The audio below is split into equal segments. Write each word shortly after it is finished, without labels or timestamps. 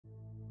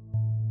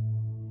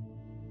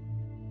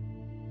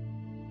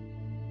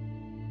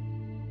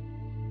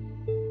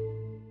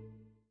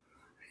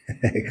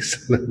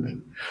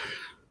Excellent.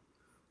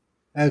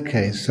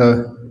 Okay,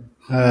 so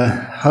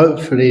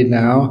hopefully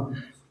now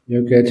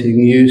you're getting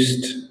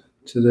used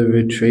to the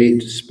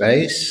retreat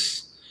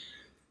space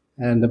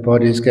and the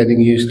body's getting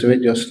used to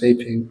it. You're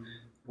sleeping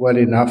well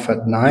enough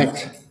at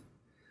night.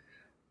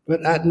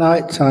 But at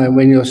night time,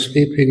 when you're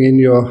sleeping in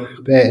your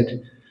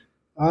bed,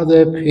 are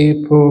there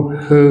people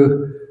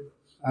who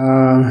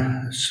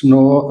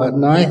snore at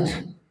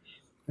night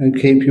and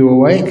keep you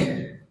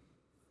awake?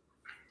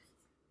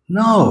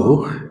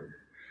 No.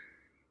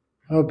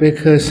 Oh,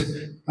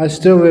 because I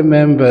still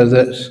remember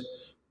that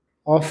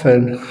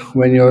often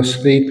when you're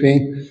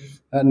sleeping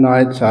at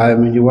night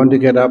time and you want to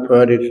get up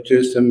early to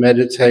do some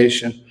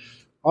meditation,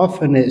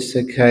 often it's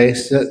the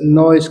case that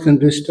noise can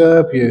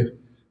disturb you.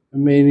 I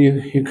mean,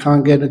 you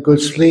can't get a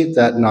good sleep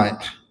that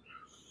night.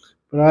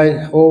 But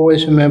I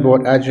always remember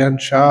what Ajahn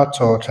Brahm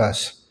taught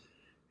us.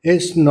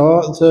 It's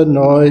not the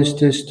noise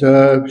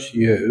disturbs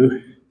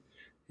you,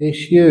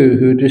 it's you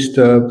who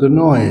disturb the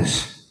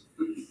noise.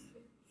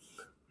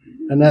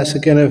 And that's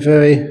again a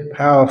very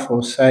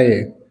powerful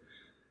saying.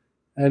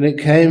 And it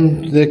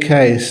came to the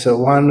case that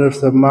one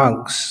of the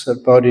monks at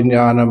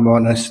Bodhinyana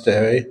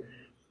Monastery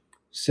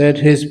said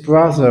his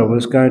brother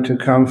was going to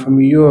come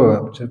from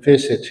Europe to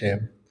visit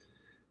him.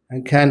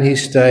 And can he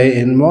stay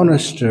in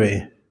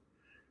monastery?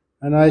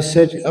 And I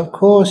said, of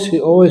course, he's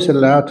always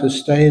allowed to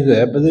stay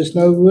there, but there's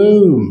no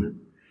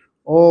room.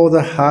 All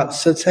the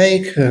huts are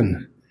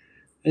taken.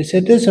 He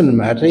said, doesn't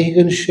matter, he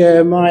can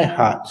share my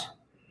hut.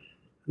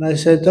 And I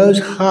said, those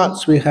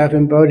huts we have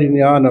in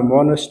Bodhinyana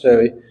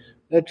Monastery,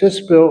 they're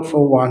just built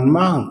for one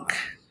monk.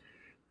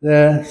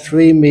 They're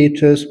 3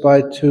 meters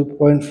by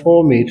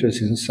 2.4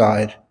 meters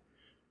inside.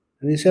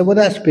 And he said, well,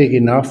 that's big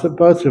enough that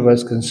both of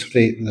us can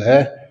sleep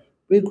there.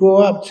 We grew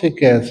up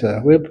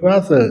together, we're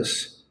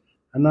brothers.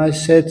 And I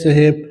said to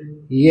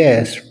him,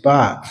 yes,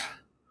 but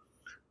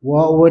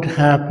what would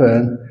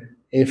happen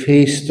if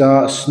he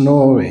starts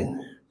snoring?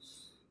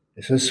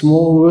 It's a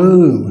small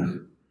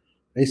room.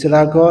 He said,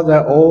 I've got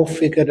that all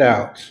figured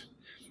out.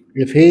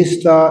 If he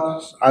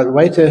starts, I'll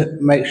wait to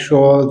make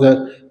sure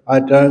that I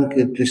don't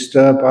get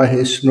disturbed by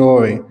his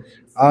snoring.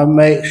 I'll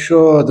make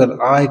sure that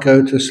I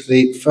go to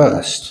sleep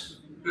first.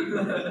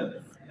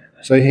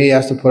 So he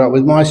has to put up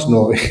with my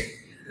snoring.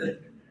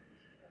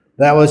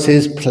 That was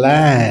his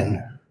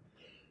plan.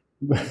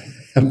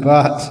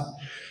 But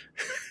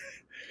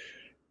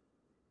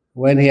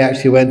when he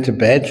actually went to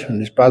bed, and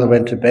his brother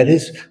went to bed,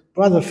 his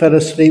brother fell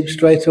asleep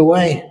straight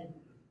away.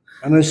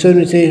 And as soon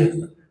as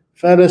he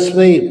fell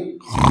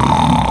asleep,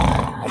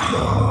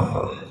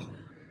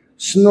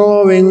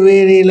 snoring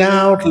really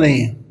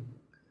loudly.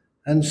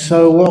 And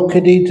so what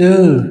could he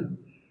do?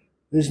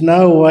 There's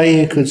no way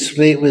he could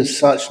sleep with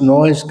such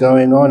noise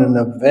going on in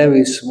a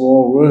very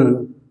small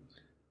room.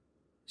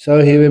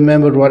 So he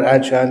remembered what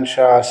Ajahn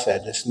Brahm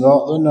said. It's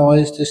not the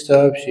noise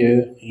disturbs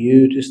you,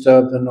 you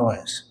disturb the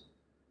noise.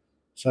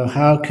 So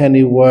how can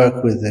he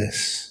work with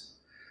this?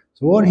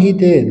 So what he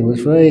did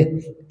was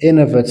very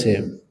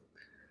innovative.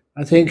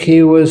 I think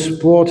he was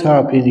brought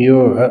up in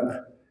Europe,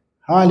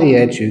 highly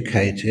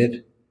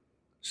educated,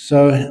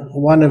 so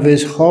one of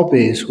his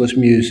hobbies was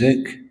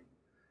music.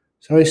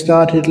 So he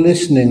started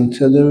listening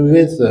to the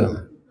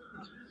rhythm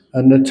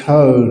and the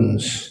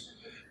tones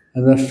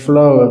and the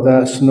flow of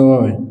that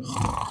snoring.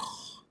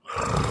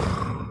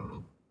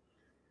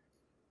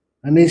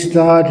 And he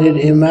started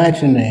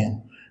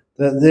imagining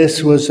that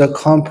this was a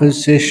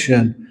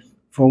composition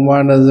from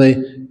one of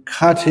the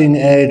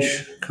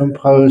cutting-edge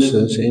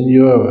composers in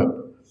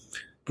Europe,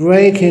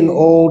 breaking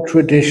all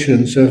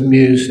traditions of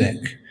music,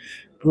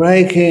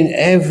 breaking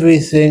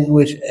everything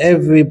which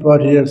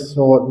everybody had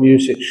thought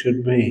music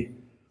should be.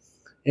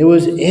 It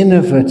was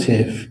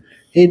innovative.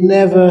 He'd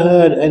never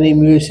heard any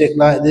music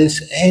like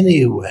this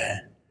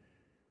anywhere.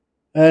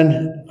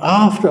 And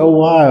after a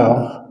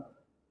while,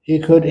 he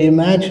could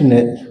imagine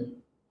it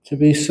to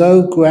be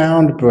so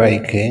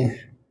groundbreaking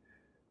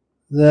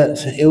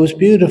that it was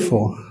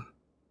beautiful.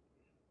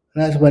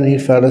 And that's when he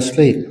fell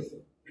asleep.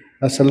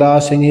 That's the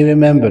last thing he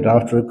remembered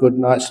after a good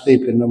night's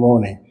sleep in the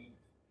morning.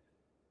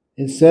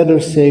 Instead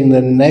of seeing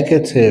the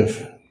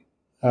negative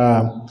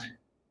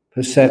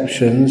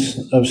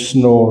perceptions of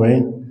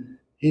snoring,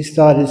 he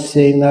started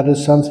seeing that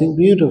as something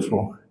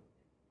beautiful.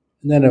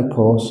 And then, of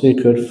course, he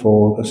could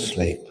fall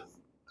asleep.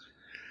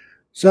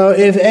 So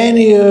if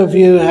any of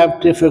you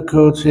have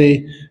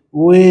difficulty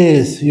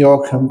with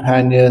your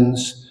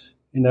companions,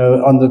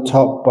 on the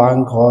top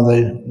bunk or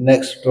the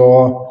next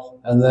door,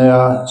 and they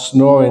are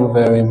snoring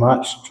very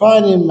much, try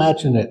and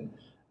imagine it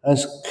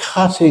as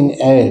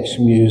cutting-edge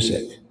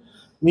music.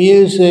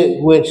 Music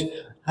which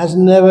has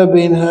never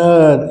been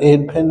heard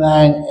in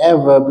Penang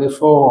ever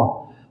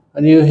before,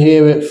 and you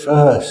hear it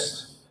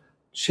first,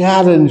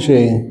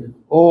 challenging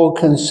all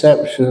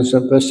conceptions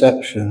and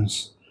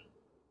perceptions.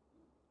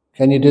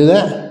 Can you do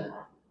that?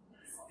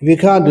 If you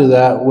can't do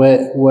that,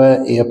 wear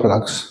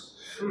earplugs.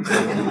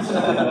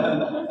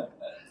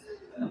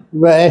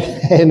 But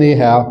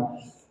anyhow,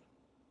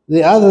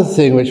 the other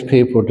thing which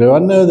people do, I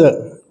know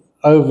that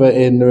over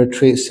in the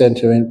retreat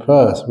center in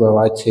Perth, where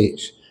I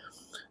teach,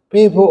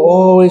 People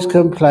always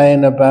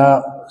complain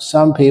about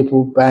some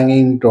people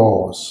banging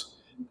doors.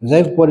 Because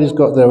everybody's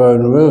got their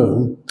own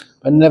room,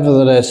 but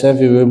nevertheless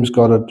every room's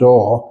got a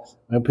door.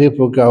 When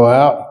people go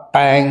out,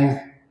 bang,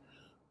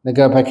 they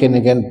go back in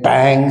again,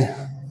 bang.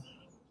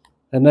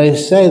 And they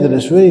say that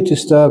it's really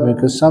disturbing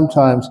because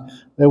sometimes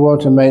they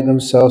want to make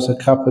themselves a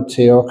cup of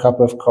tea or a cup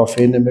of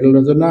coffee in the middle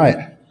of the night.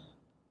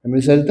 And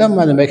we say, they don't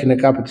mind them making a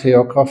cup of tea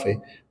or coffee,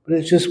 but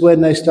it's just when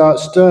they start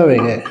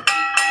stirring it.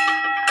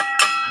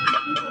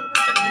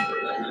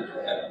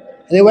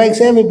 And it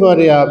wakes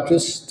everybody up,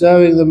 just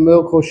stirring the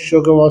milk or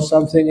sugar or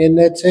something in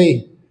their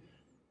tea.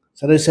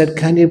 So they said,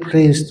 can you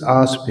please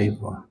ask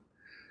people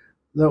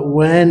that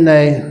when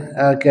they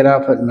get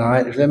up at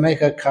night, if they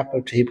make a cup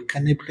of tea,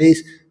 can they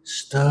please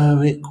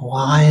stir it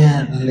quietly?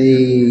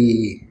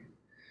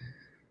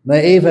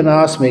 They even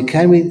asked me,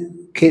 can we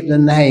keep the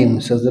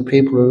names of the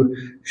people who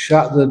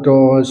shut the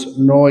doors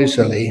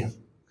noisily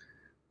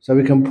so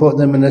we can put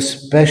them in a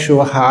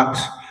special hut,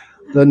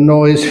 the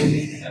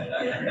noisy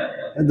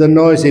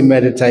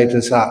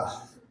meditators hut?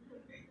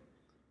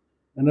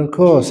 And of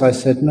course I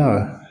said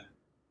no.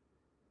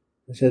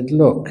 I said,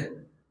 look,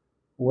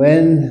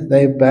 when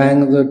they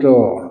bang the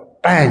door,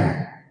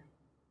 bang,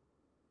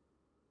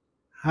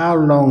 how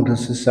long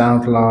does the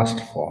sound last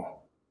for?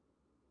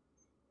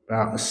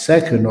 About a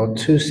second or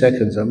 2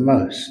 seconds at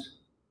most.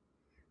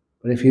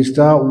 But if you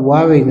start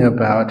worrying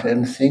about it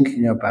and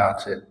thinking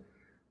about it,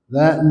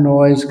 that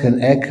noise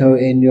can echo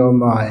in your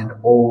mind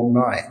all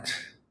night.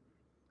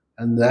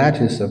 And that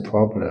is the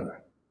problem.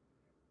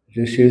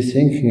 Just you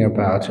thinking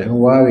about it and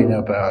worrying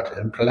about it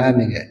and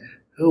planning it.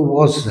 Who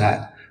was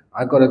that?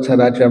 I've got to tell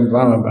Ajahn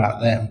Brahm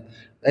about them.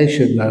 They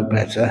should know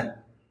better.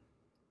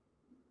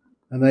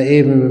 And I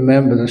even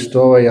remember the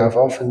story I've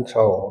often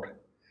told,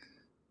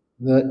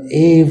 that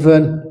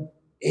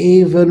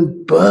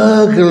even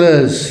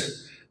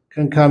burglars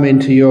can come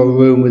into your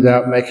room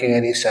without making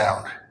any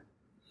sound.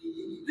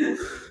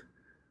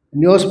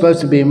 And you're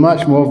supposed to be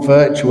much more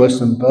virtuous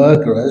than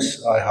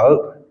burglars, I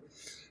hope.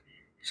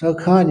 So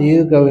can't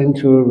you go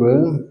into a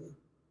room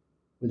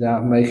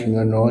without making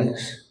a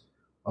noise?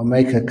 Or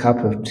make a cup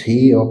of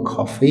tea or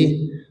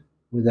coffee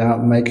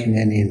without making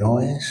any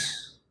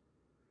noise?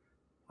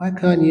 Why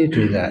can't you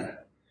do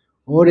that?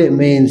 All it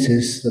means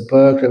is the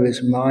burglar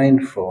is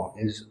mindful,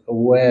 is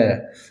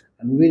aware,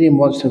 and really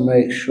wants to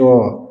make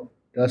sure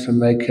it doesn't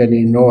make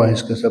any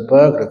noise, because a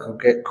burglar could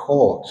get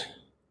caught.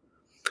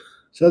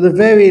 So at the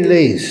very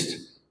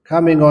least,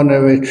 coming on a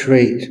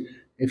retreat,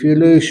 if you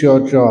lose your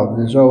job,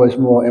 there's always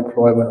more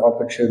employment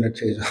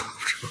opportunities.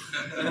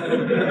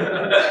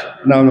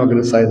 No, I'm not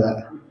going to say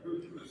that.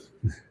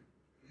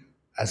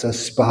 As a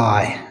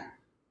spy,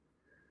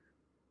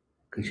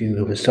 because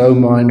you were so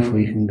mindful,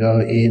 you can go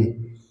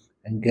in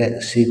and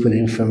get secret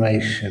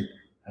information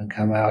and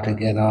come out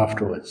again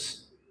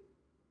afterwards.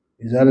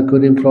 Is that a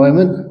good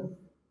employment?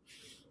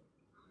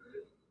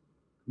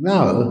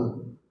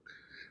 No.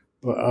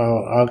 Well,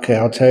 okay,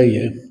 I'll tell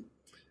you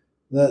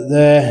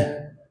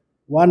that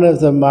one of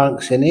the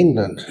monks in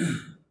England,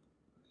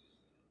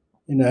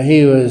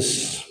 he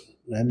was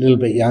a little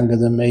bit younger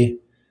than me.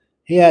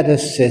 He had a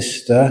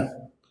sister.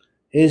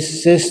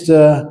 His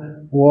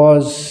sister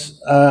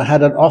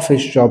had an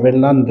office job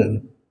in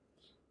London.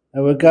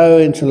 They would go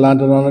into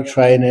London on a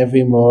train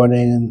every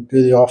morning and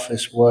do the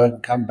office work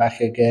and come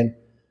back again.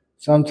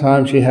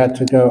 Sometimes she had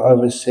to go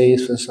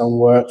overseas for some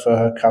work for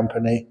her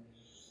company.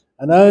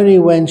 And only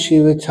when she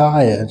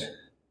retired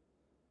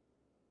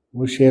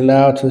was she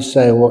allowed to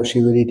say what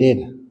she really did.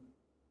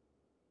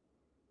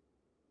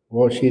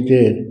 What she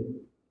did,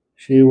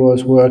 she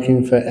was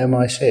working for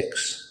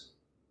MI6.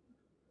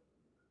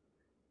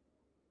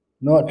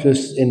 Not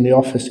just in the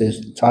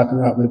offices,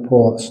 typing up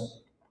reports,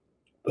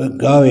 but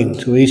going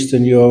to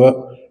Eastern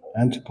Europe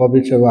and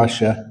probably to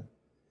Russia,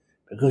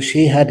 because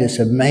she had this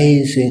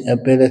amazing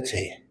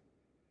ability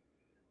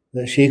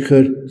that she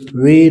could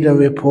read a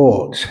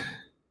report,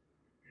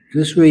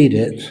 just read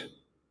it,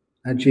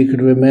 and she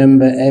could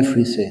remember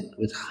everything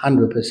with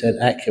 100%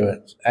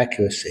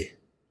 accuracy.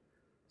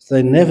 So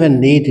they never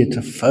needed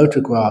to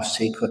photograph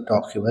secret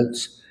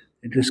documents.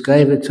 They just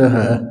gave it to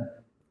her.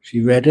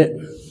 She read it,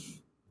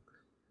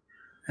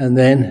 and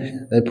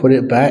then they put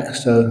it back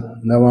so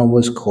no one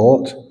was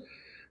caught.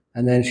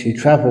 And then she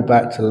travelled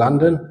back to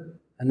London,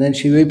 and then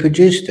she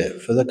reproduced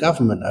it for the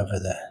government over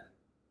there.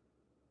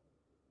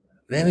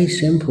 Very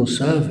simple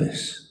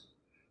service.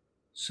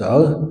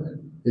 So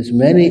there's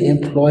many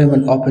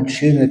employment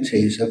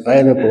opportunities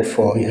available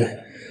for you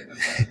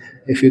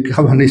if you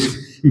come on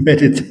these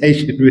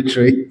meditation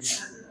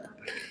retreats.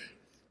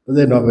 But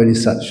they're not really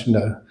such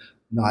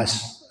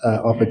nice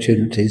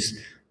opportunities.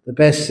 The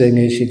best thing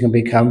is you can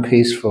become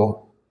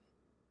peaceful,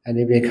 and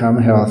you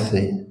become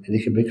healthy, and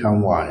you can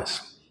become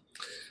wise.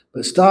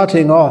 But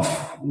starting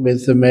off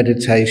with the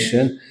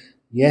meditation,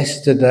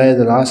 yesterday,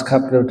 the last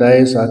couple of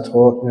days, I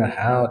taught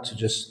how to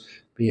just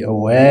be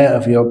aware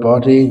of your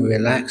body,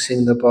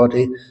 relaxing the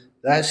body.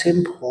 That's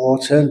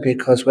important,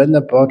 because when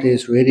the body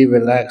is really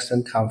relaxed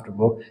and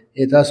comfortable,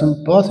 it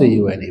doesn't bother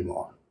you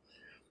anymore.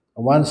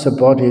 And once the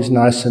body is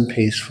nice and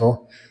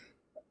peaceful,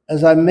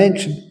 as I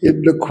mentioned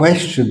in the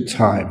question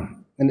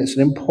time, and it's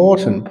an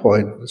important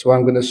point, that's why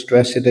I'm going to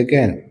stress it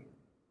again,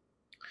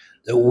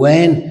 that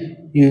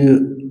when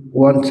you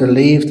want to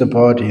leave the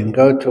body and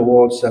go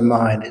towards the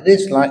mind, it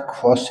is like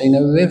crossing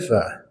a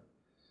river.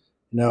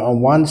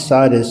 On one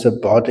side is the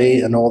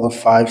body and all the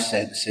five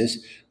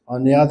senses,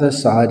 on the other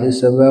side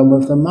is the realm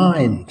of the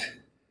mind,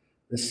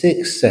 the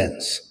sixth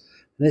sense.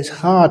 And it's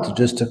hard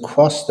to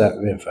cross that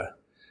river,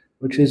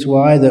 which is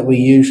why that we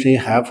usually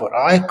have what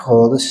I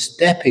call the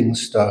stepping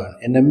stone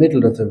in the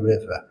middle of the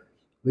river,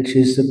 which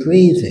is the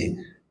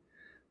breathing.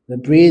 The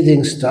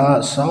breathing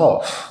starts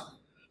off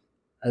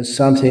as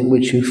something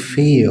which you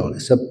feel,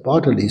 it's a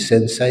bodily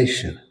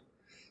sensation.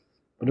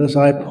 But as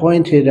I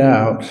pointed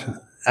out,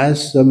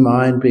 as the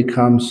mind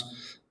becomes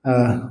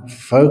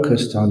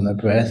focused on the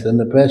breath and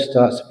the breath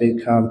starts to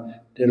become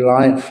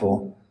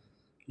delightful,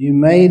 you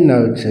may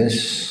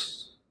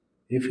notice,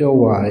 if you're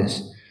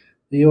wise,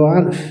 that you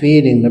aren't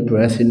feeling the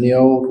breath in the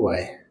old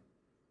way.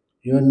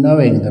 You're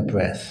knowing the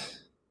breath.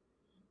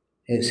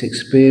 It's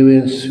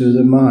experienced through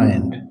the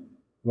mind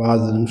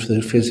rather than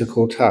through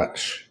physical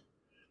touch.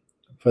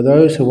 For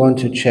those who want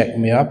to check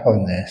me up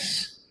on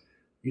this,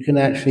 you can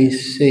actually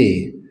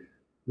see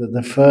that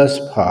the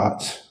first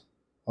part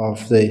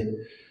of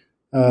the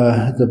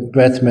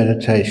breath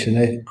meditation,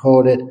 they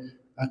call it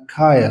a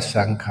kaya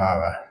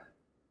sankhara,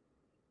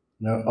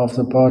 of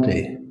the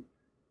body.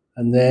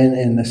 And then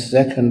in the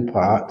second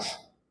part,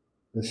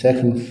 the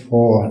second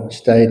 4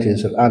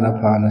 stages of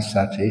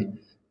anapanasati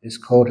is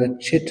called a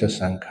chitta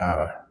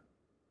sankhara.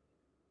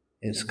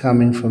 It's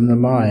coming from the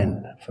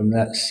mind, from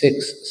that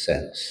sixth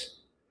sense.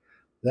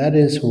 That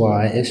is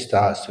why it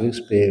starts to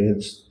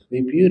experience to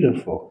be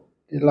beautiful,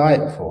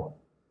 delightful.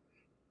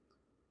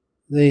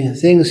 The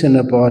things in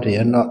the body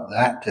are not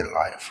that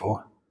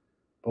delightful,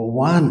 but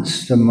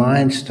once the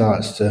mind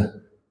starts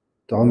to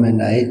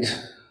dominate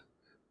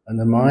and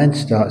the mind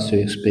starts to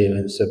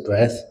experience the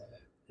breath,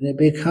 and it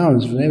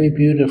becomes very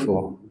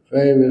beautiful,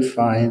 very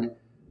refined,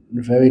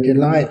 and very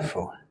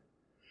delightful.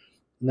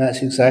 And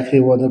that's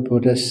exactly what the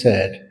Buddha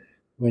said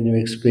when you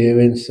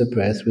experience the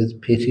breath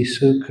with piti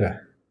sukha.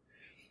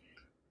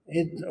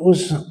 It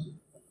was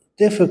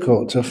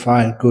difficult to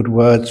find good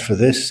words for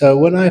this, so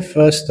when I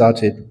first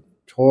started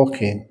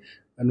talking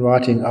and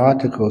writing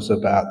articles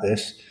about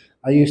this,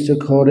 I used to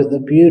call it the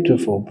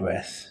beautiful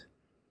breath.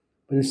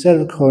 But instead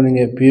of calling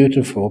it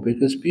beautiful,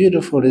 because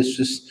beautiful is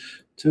just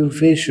too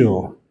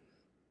visual,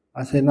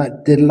 I think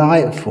like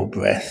delightful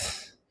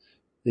breath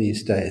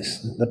these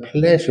days, the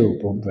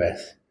pleasurable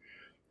breath.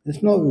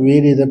 It's not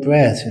really the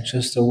breath, it's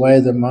just the way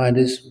the mind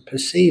is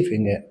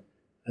perceiving it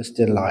as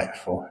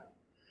delightful.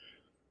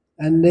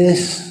 And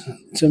this,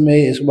 to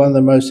me, is one of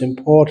the most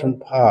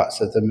important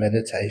parts of the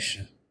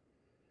meditation.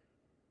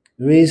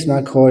 The reason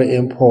I call it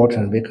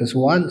important, because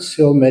once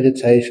your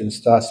meditation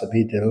starts to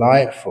be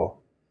delightful,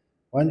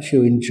 once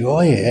you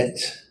enjoy it,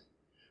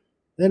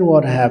 then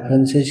what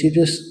happens is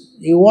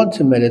you want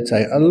to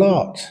meditate a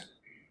lot.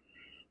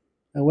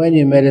 And when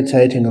you're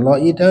meditating a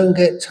lot, you don't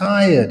get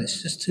tired.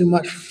 It's just too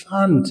much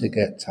fun to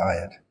get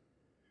tired.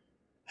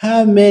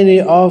 How many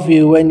of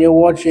you, when you're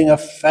watching a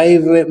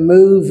favorite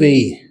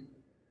movie,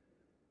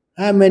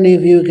 how many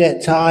of you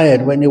get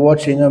tired when you're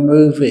watching a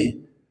movie?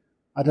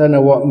 I don't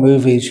know what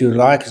movies you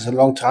like. It's a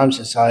long time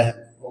since I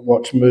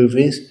watched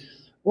movies.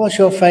 What's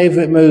your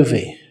favorite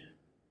movie?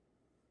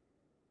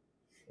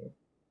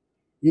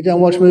 You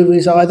don't watch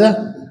movies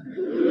either?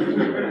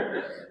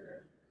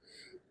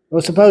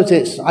 Well, suppose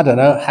it's, I don't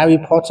know, Harry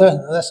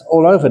Potter. That's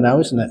all over now,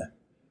 isn't it?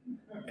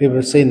 People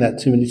have seen that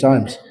too many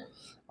times.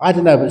 I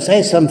don't know, but say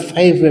it's some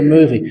favorite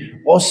movie.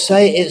 Or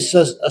say it's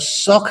a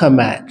soccer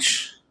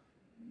match.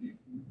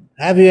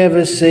 Have you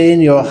ever seen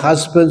your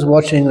husbands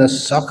watching a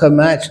soccer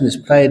match and it's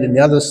played in the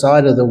other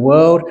side of the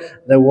world?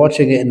 They're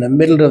watching it in the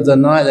middle of the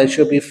night. They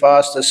should be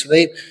fast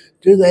asleep.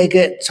 Do they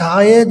get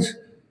tired?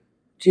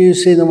 Do you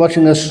see them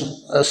watching a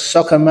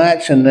soccer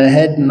match and their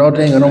head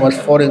nodding and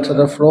almost falling to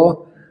the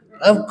floor?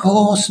 Of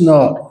course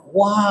not.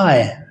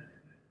 Why?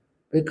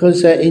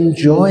 Because they're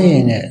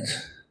enjoying it.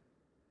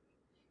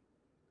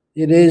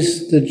 It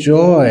is the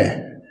joy,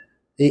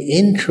 the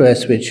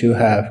interest which you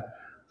have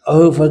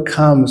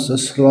overcomes the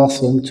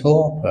sloth and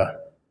torpor.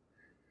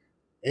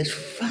 It's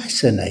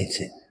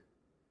fascinating.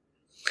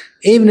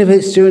 Even if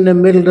it's during the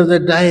middle of the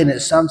day and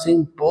it's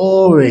something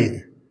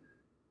boring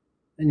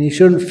and you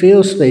shouldn't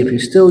feel sleepy,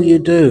 still you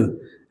do.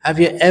 Have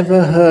you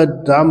ever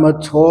heard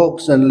Dhamma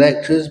talks and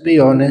lectures, be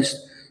honest,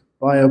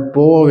 by a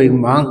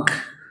boring monk?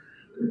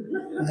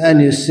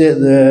 And you sit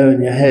there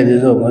and your head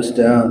is almost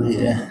down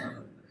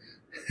here.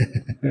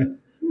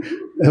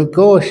 Of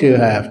course you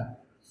have.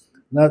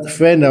 Now, the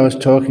friend I was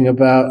talking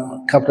about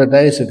a couple of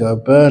days ago,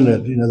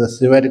 Bernard, the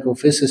theoretical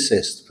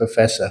physicist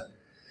professor,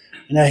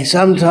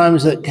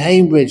 sometimes at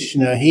Cambridge,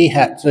 he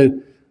had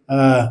to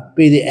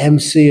be the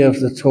MC of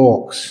the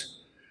talks.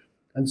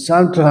 And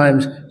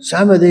sometimes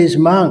some of these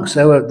monks,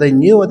 they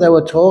knew what they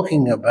were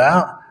talking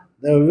about.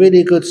 They were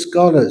really good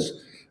scholars.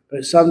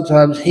 But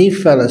sometimes he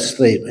fell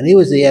asleep, and he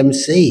was the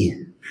MC.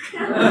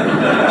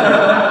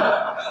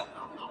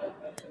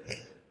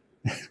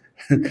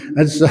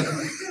 And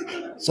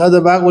so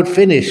the monk would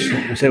finish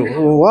and say,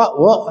 well,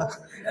 what?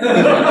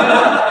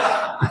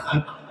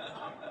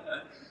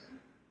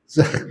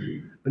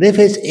 But if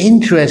it's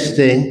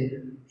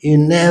interesting, you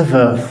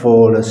never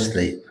fall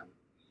asleep.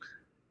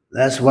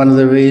 That's one of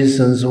the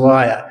reasons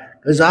why.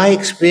 Because I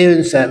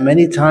experienced that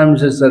many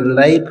times as a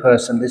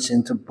layperson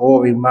listening to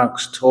boring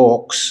monks'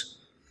 talks.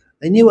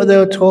 They knew what they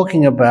were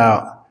talking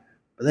about,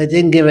 but they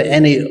didn't give it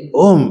any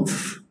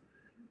oomph.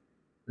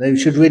 They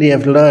should really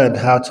have learned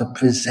how to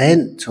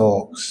present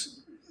talks.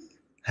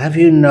 Have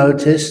you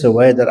noticed the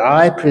way that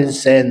I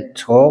present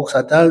talks?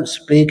 I don't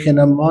speak in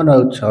a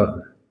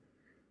monotone.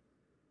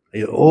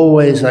 You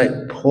always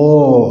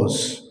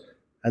pause,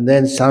 and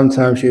then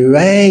sometimes you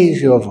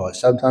raise your voice,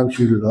 sometimes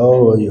you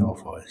lower your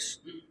voice.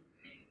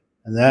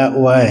 And that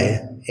way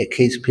it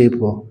keeps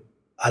people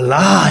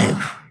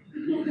alive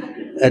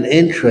and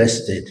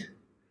interested.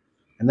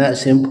 And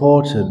that's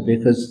important,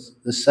 because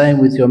the same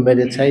with your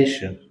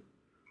meditation.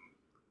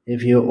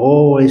 If you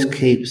always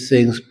keep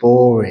things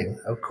boring,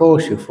 of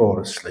course you fall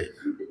asleep.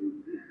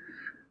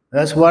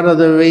 That's one of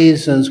the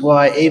reasons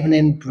why even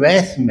in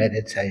breath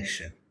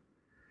meditation,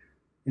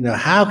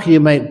 how can you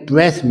make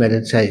breath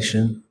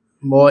meditation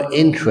more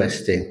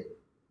interesting?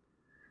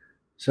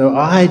 So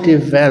I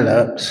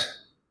developed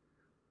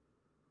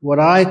what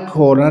I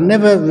call, I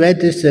never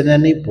read this in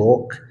any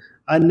book,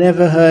 I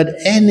never heard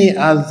any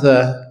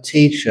other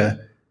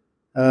teacher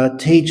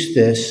teach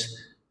this,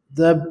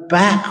 the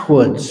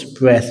backwards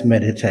breath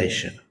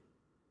meditation.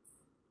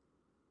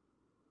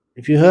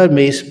 If you heard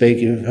me speak,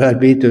 you've heard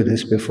me do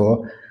this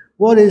before,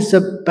 what is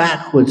the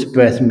backwards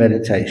breath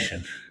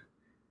meditation?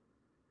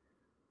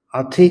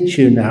 I'll teach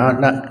you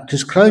now.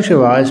 Just close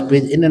your eyes,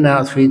 breathe in and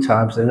out 3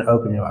 times, then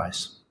open your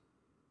eyes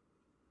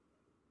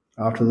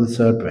after the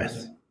 3rd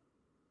breath.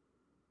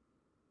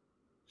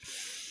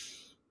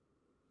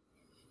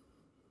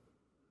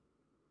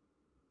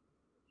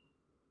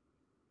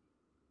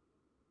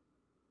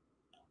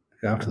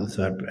 After the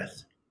 3rd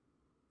breath.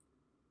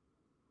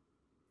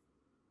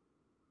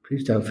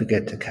 Please don't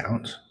forget to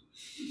count.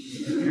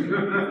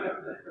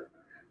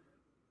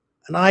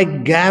 And I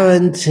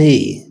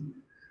guarantee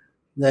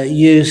that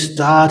you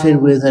started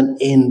with an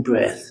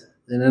in-breath,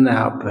 then an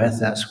out-breath,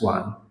 that's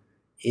 1.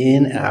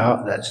 In,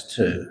 out, that's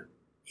 2.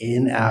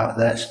 In, out,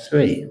 that's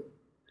 3.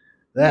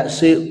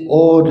 That's the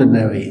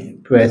ordinary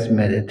breath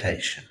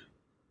meditation.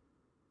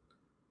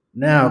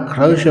 Now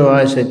close your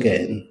eyes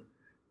again.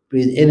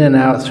 Breathe in and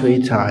out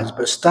 3 times,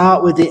 but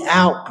start with the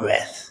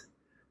out-breath.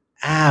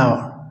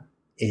 Out,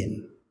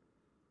 in,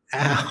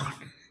 out,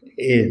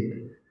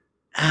 in,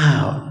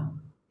 out,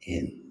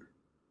 in.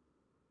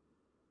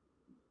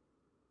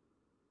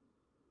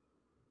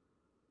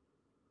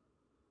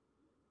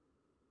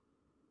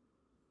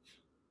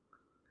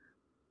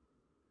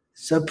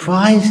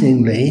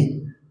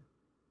 Surprisingly,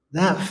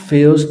 that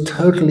feels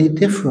totally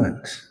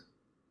different.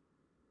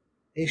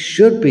 It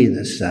should be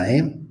the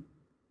same,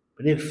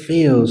 but it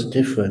feels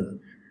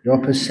different. Your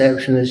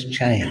perception has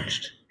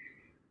changed.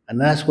 And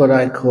that's what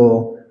I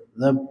call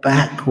the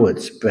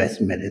backwards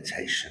breath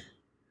meditation.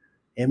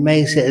 It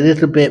makes it a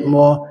little bit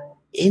more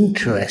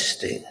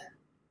interesting.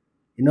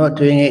 You're not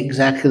doing it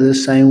exactly the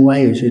same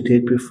way as you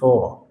did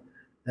before.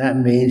 That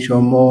means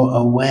you're more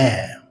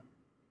aware.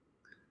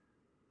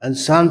 And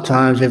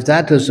sometimes, if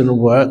that doesn't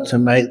work to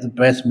make the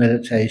breath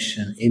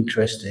meditation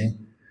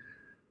interesting,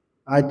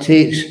 I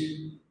teach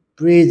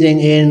breathing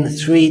in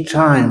 3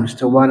 times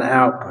to 1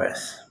 out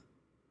breath.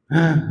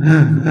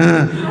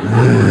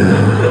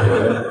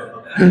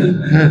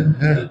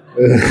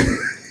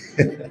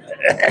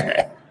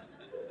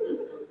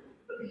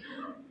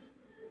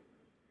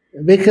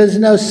 Because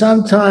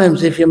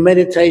sometimes if your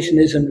meditation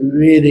isn't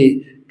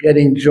really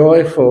getting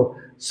joyful,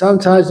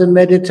 sometimes the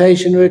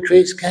meditation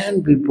retreats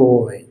can be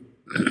boring.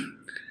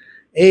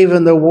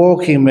 Even the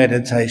walking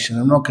meditation,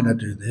 I'm not going to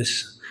do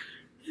this,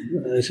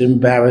 it's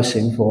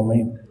embarrassing for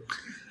me.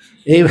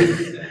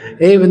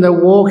 Even the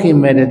walking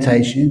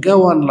meditation, you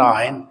go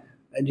online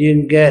and you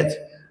can get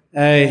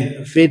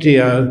a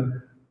video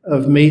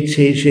of me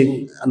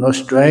teaching an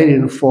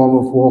Australian form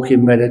of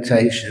walking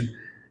meditation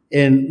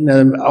in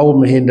the old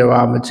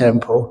Mahindarama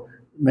temple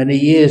many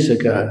years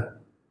ago.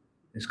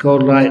 It's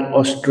called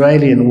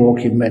Australian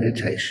walking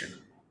meditation.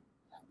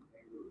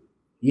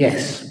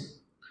 Yes.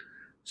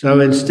 So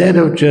instead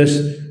of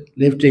just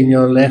lifting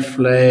your left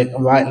leg,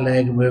 right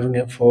leg, moving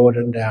it forward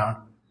and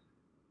down,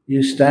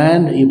 you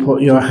stand, you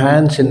put your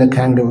hands in the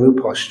kangaroo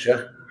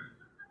posture,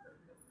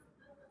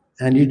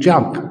 and you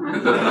jump.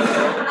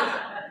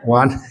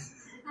 1,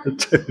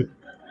 2,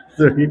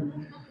 3.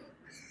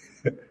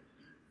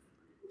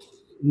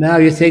 Now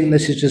you think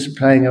this is just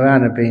playing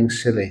around and being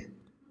silly.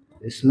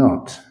 It's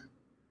not.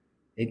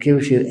 It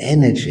gives you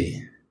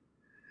energy.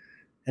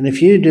 And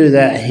if you do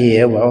that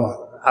here, well,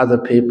 other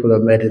people are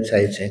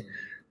meditating,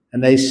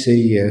 and they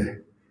see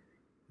you,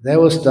 they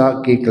will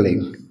start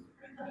giggling.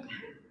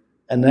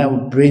 And that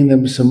will bring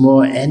them some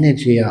more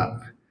energy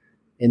up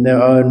in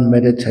their own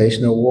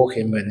meditation or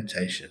walking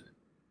meditation.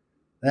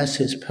 That's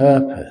its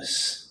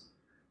purpose.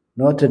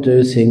 Not to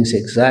do things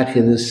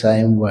exactly the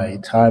same way,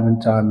 time and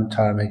time and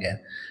time again,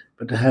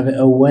 but to have it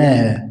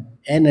aware,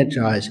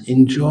 energized,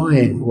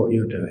 enjoying what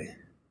you're doing.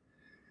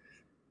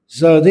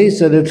 So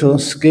these are little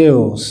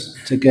skills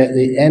to get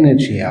the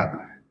energy up,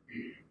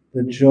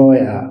 the joy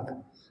up.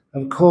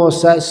 Of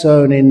course, that's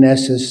only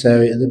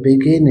necessary at the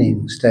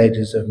beginning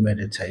stages of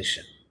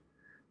meditation.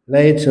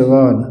 Later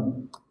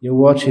on, you're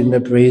watching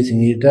the breathing,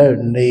 you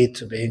don't need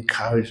to be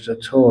encouraged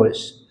at all.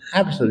 It's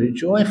absolutely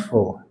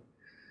joyful.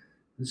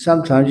 And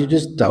sometimes you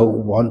just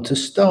don't want to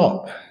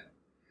stop.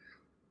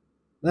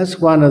 That's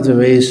one of the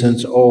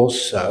reasons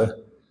also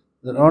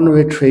that on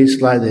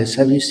retreats like this,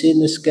 have you seen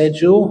the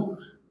schedule?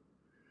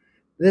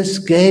 The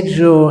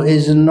schedule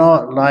is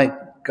not like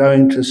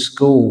going to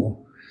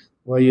school,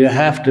 where you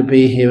have to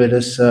be here at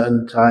a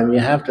certain time, you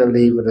have to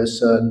leave at a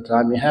certain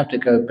time, you have to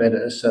go to bed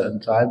at a certain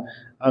time,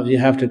 or you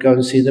have to go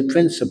and see the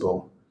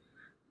principal.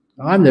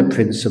 I'm the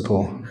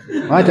principal.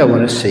 I don't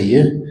want to see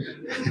you.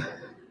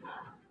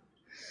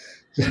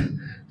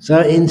 So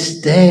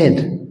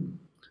instead,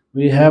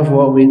 we have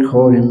what we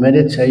call in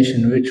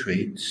meditation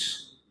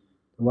retreats,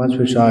 the ones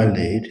which I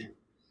lead,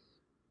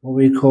 what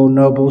we call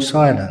noble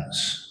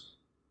silence.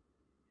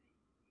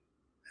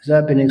 Has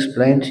that been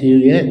explained to you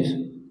yet?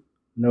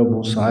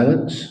 Noble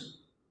silence?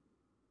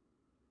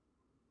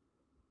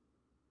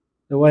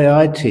 The way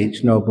I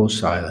teach noble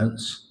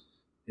silence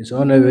is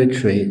on a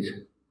retreat,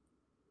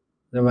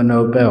 there are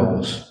no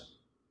bells.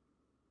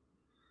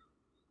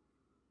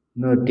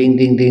 No ding,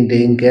 ding, ding,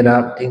 ding, get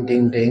up, ding,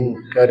 ding, ding,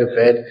 go to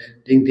bed,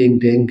 ding, ding,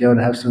 ding, go and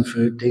have some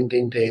food, ding,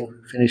 ding, ding,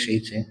 finish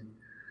eating.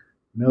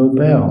 No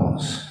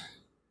bells.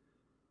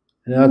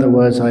 In other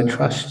words, I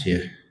trust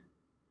you.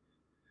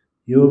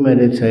 You'll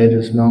meditate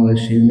as long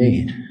as you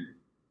need.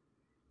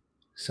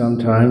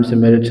 Sometimes the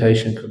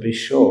meditation could be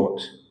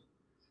short.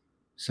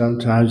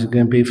 Sometimes it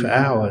can be for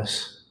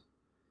hours.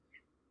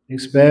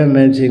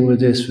 Experimenting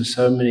with this for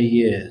so many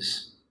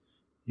years,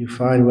 you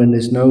find when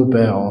there's no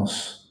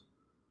bells,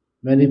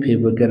 many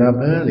people get up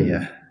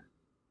earlier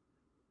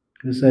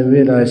because they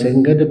realize they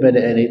can go to bed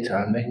at any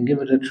time, they can give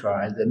it a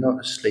try, they're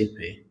not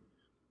sleepy.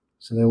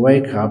 So they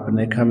wake up and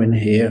they come in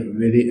here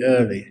really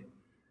early.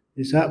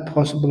 Is that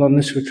possible on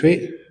this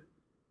retreat?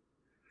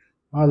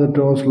 Are the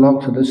doors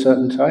locked at a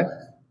certain time?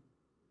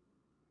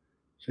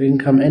 So you can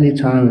come any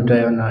time of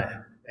day or night.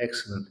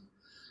 Excellent.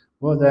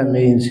 What that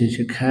means is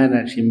you can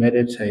actually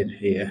meditate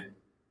here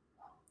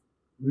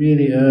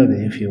really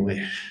early if you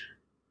wish.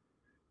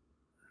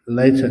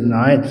 Late at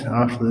night,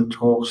 after the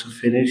talks are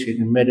finished, you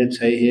can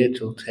meditate here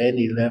till 10,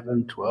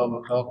 11, 12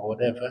 o'clock or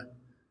whatever.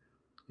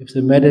 If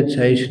the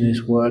meditation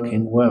is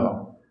working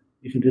well,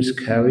 you can just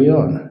carry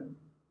on.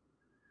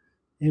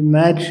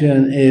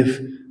 Imagine if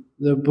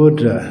the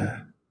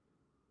Buddha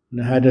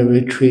had a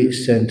retreat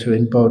center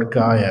in Bodh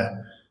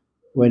Gaya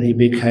when he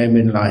became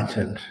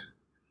enlightened.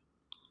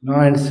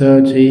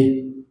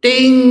 9:30,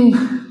 ding,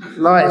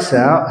 lights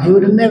out, he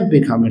would have never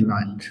become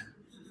enlightened.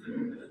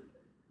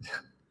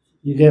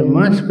 You get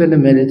much better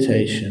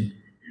meditation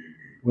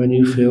when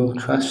you feel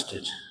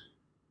trusted.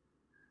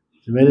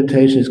 If the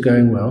meditation is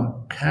going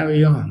well,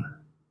 carry on.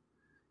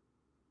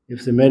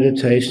 If the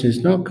meditation is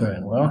not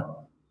going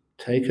well,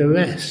 take a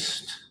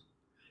rest.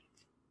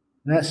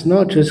 That's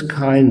not just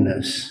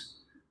kindness.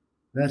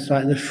 That's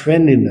like the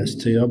friendliness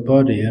to your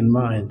body and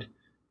mind.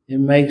 It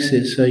makes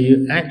it so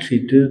you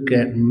actually do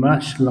get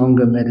much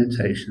longer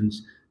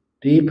meditations,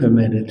 deeper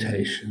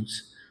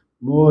meditations,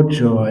 more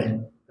joy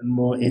and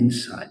more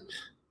insight.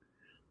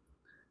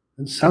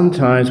 And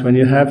sometimes when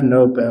you have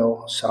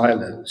Nobel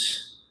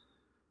silence,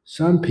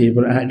 some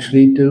people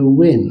actually do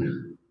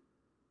win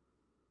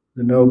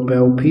the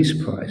Nobel Peace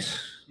Prize.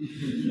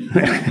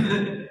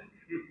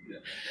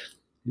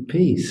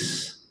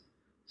 Peace,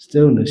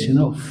 stillness, you're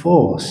not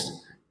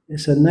forced.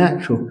 It's a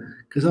natural,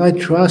 because I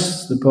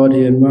trust the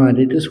body and mind.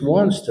 It just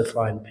wants to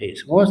find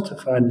peace, wants to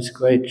find this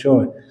great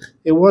joy.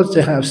 It wants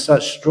to have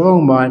such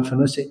strong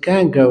mindfulness, it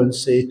can go and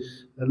see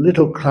a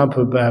little clump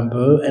of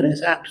bamboo and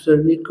it's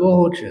absolutely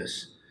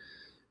gorgeous.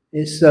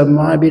 It's the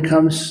mind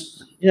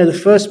becomes, the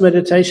first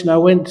meditation I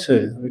went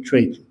to,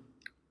 retreat,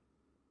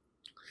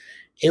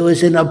 it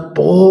was in a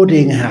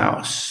boarding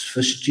house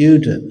for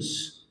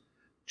students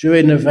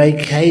during the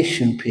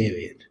vacation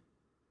period.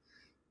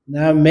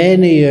 Now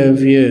many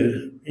of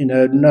you,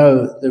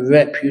 know the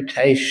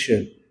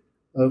reputation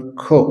of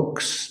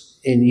cooks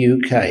in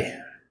UK.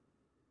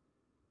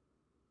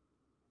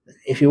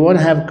 If you want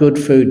to have good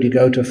food, you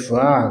go to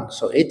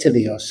France or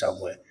Italy or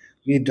somewhere.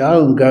 You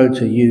don't go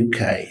to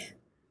UK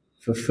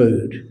for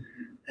food.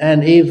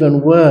 And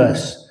even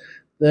worse,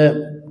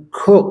 the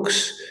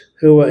cooks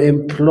who were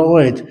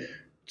employed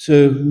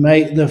to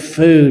make the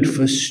food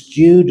for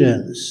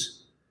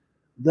students,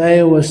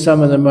 they were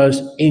some of the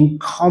most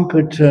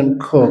incompetent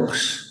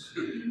cooks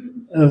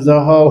of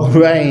the whole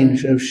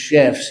range of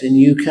chefs in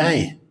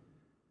UK.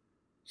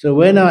 So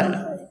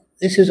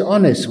this is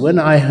honest, when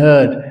I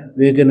heard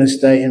we were going to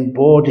stay in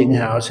boarding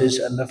houses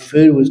and the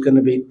food was going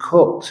to be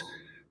cooked,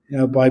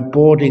 by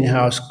boarding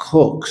house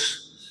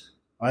cooks,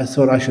 I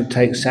thought I should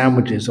take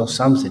sandwiches or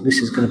something. This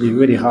is going to be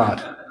really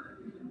hard.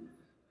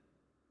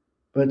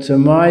 But to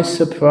my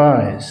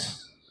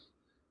surprise,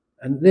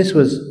 and this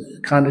was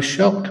kind of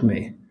shocked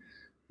me,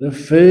 the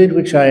food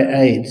which I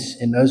ate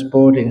in those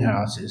boarding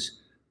houses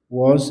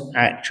was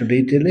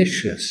actually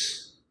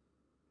delicious.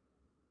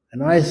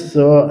 And I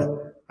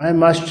thought, I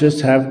must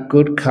just have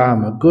good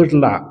karma, good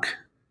luck,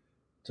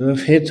 to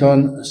have hit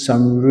on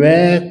some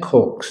rare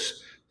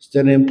cooks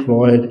still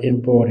employed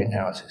in boarding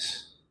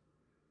houses.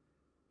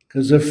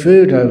 Because the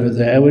food over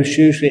there was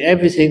usually,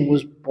 everything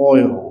was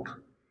boiled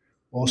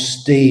or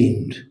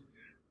steamed.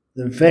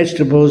 The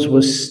vegetables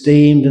were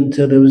steamed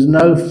until there was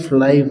no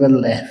flavor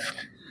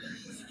left.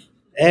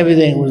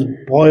 Everything was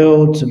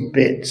boiled to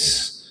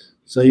bits,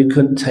 so you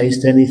couldn't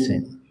taste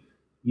anything,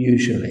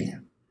 usually.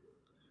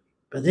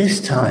 But this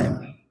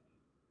time,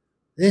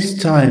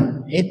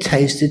 it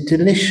tasted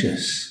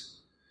delicious.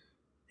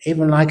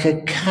 Even like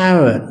a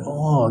carrot.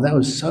 Oh, that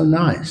was so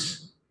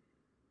nice.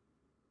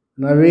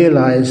 And I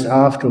realized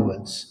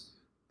afterwards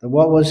that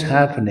what was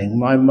happening,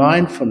 my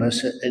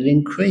mindfulness had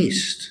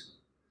increased.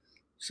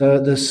 So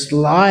the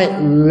slight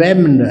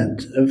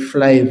remnant of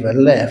flavor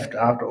left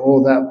after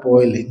all that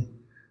boiling,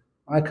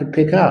 I could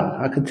pick up,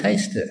 I could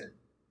taste it.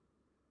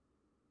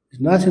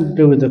 It's nothing to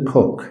do with the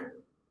cook,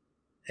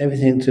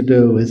 everything to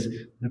do with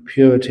the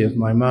purity of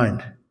my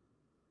mind.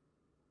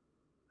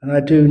 And I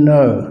do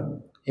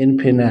know in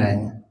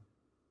Penang,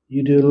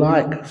 you do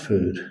like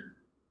food.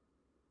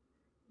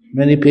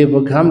 Many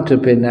people come to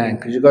Penang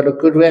because you've got a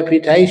good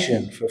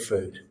reputation for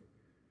food.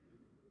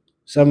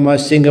 Some of my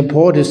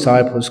Singapore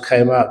disciples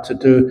came out to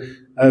do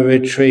a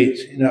retreat,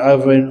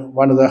 over in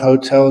one of the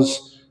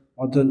hotels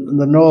on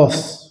the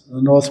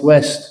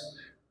northwest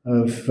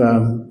of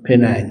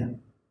Penang.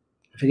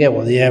 I forget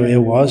what the area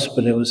was,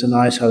 but it was a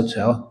nice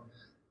hotel.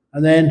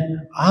 And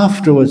then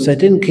afterwards, they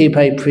didn't keep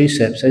 8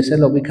 precepts. They said,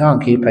 look, we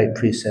can't keep 8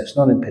 precepts,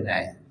 not in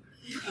Penang.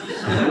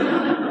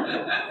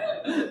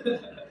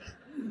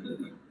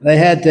 They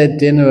had their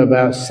dinner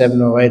about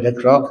 7 or 8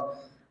 o'clock.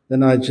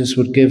 Then I just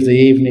would give the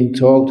evening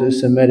talk, do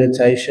some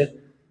meditation.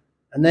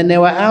 And then they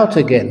were out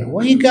again.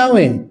 Where are you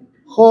going?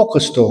 Hawker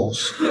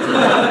stalls.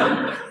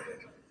 I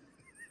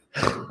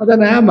don't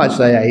know how much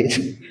they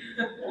ate.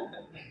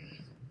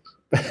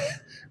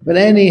 But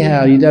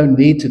anyhow, you don't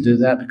need to do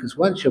that, because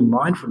once your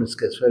mindfulness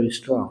gets very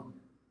strong,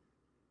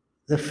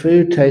 the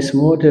food tastes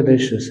more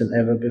delicious than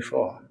ever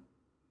before.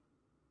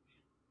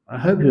 I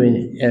hope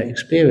you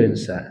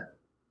experience that.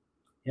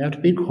 You have to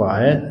be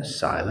quiet,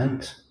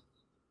 silent.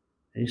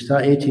 And you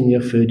start eating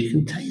your food, you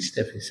can taste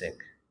everything.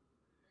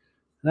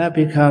 And that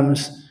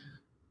becomes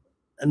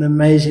an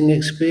amazing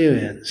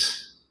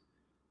experience.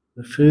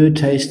 The food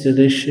tastes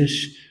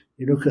delicious.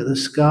 You look at the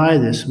sky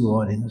this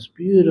morning, this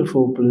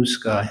beautiful blue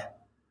sky.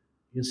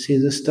 You can see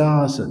the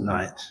stars at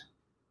night,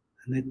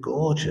 and they're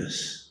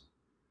gorgeous.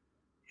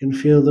 You can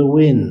feel the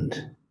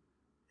wind,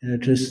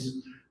 just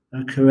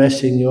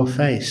caressing your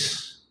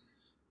face.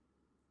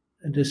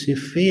 And just you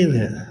feel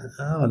it.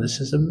 Oh, this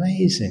is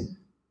amazing.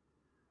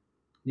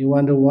 You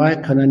wonder, why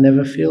can I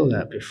never feel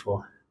that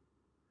before?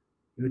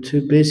 You're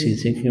too busy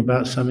thinking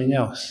about something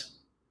else.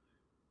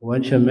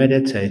 Once you're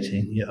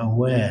meditating, you're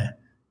aware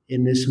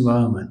in this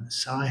moment,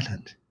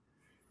 silent.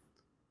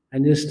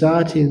 And you're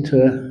starting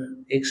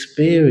to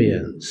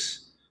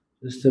experience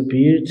just the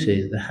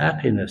beauty, the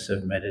happiness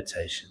of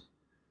meditation.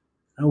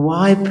 And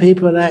why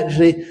people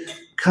actually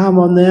come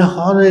on their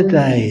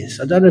holidays.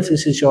 I don't know if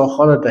this is your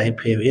holiday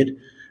period.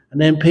 And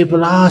then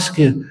people ask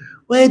you,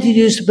 where did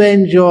you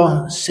spend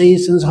your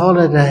season's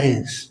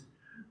holidays?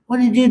 What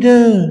did you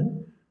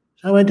do?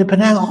 So I went to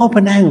Penang. Oh,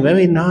 Penang,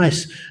 very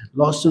nice.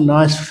 Lots of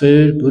nice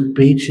food, good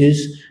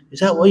beaches. Is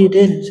that what you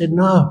did? I said,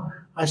 no.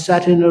 I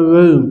sat in a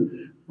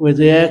room with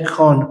the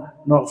aircon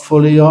not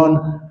fully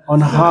on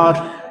hard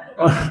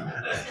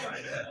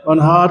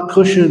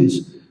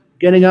cushions,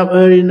 getting up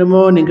early in the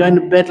morning, going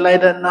to bed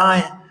late at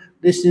night,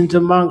 listening to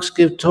monks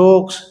give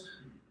talks.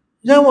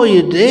 Is that what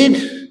you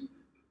did?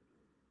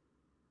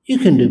 You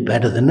can do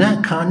better than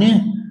that, can't you?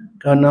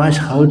 Go to a nice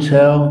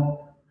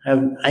hotel, have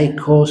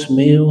 8-course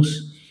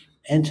meals,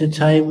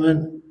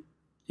 entertainment.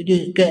 Did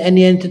you get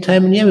any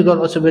entertainment? Yeah, we got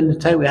lots of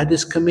entertainment. We had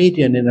this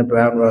comedian in a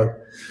brown robe.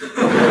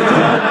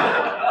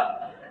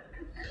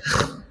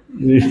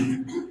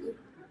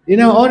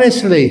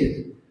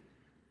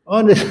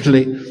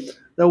 Honestly,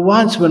 there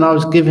once when I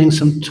was giving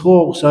some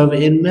talks over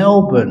in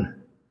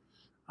Melbourne,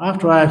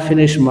 after I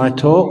finished my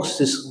talks,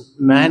 this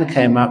man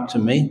came up to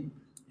me.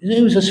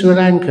 He was a Sri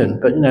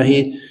Lankan, but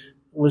he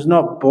was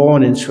not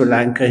born in Sri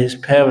Lanka. His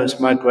parents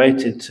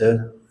migrated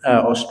to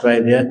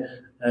Australia,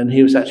 and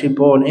he was actually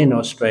born in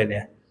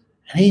Australia.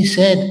 And he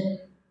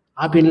said,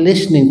 I've been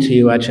listening to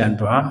you, Ajahn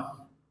Brahm,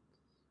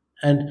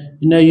 and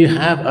you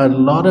have a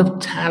lot of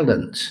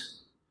talent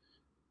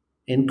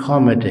in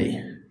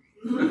comedy.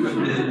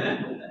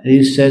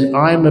 He says,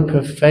 I'm a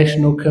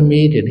professional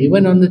comedian. He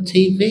went on the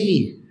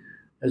TV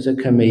as a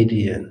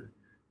comedian.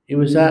 He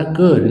was that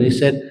good. And he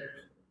said,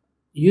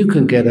 you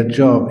can get a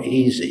job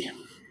easy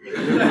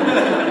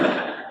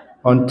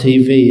on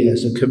TV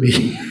as a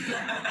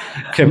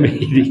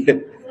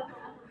comedian.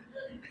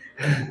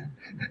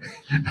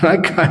 I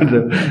kind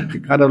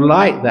of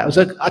liked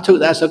that. I took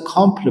that as a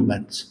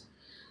compliment.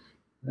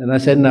 And I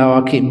said, no,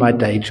 I'll keep my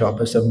day job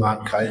as a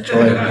monk. I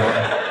enjoy it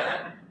more.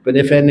 But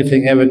if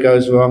anything ever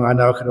goes wrong, I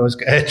know I can always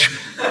get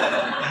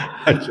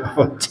a job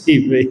on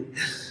TV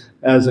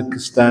as a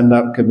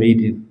stand-up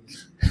comedian.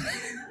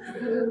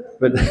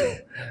 but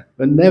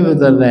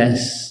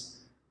nevertheless,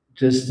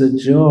 just the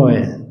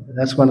joy.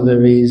 That's one of the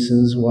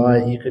reasons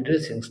why you could do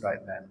things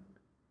like that.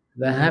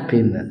 The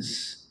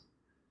happiness.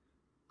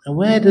 And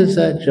where does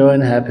that joy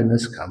and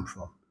happiness come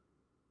from?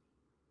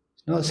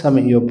 It's not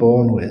something you're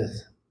born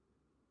with.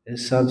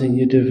 It's something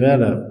you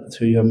develop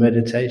through your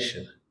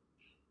meditation,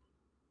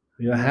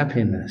 through your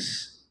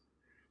happiness.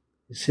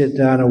 You sit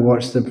down and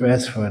watch the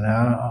breath for an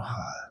hour.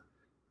 Oh,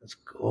 that's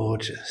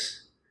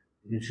gorgeous.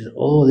 It's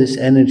all this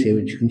energy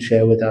which you can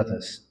share with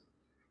others.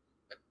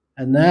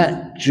 And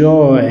that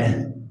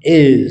joy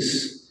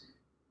is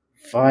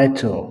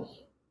vital.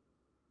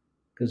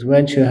 Because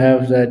once you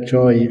have that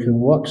joy, you can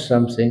watch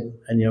something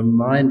and your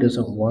mind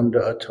doesn't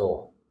wander at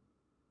all.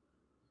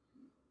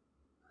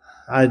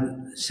 I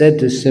said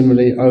this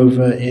simile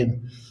over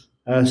in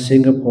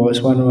Singapore.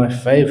 It's one of my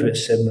favorite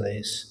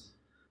similes.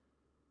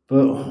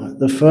 But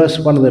the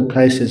first one of the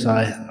places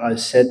I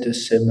said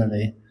this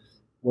simile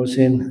was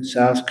in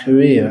South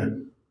Korea,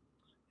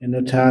 in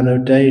the town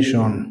of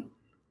Daejeon,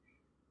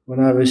 when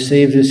I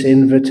received this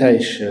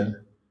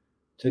invitation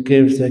to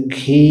give the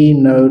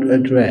keynote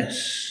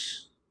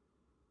address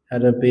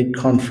at a big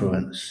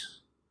conference.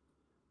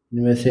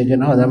 You were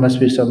thinking, oh, that must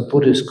be some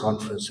Buddhist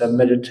conference, some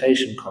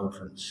meditation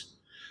conference.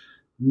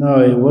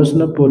 No, it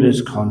wasn't a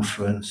Buddhist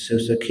conference. It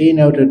was a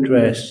keynote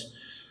address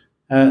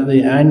at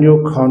the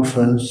annual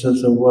conference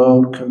of the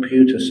World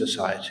Computer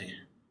Society.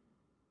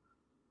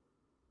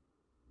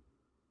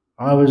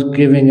 I was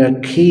giving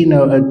a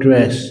keynote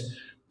address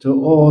to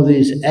all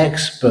these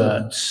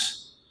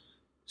experts,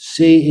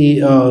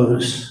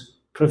 CEOs,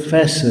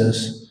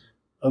 professors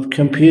of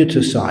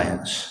computer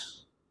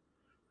science.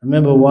 I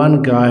remember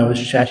one guy I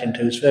was chatting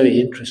to, it was very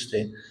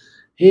interesting.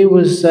 He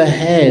was the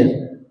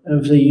head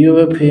of the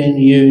European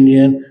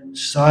Union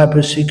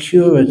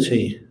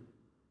Cybersecurity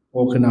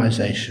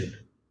Organization.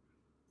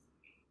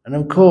 And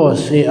of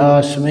course, he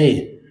asked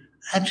me,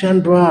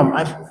 Ajahn Brahm,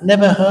 I've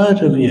never heard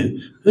of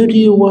you. Who do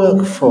you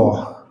work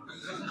for?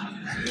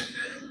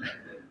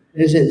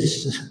 Is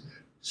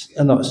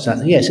it, not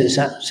Samsung, yes, it's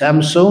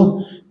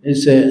Samsung.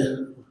 Is it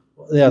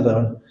the other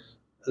one?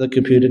 The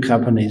computer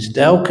companies?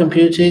 Dell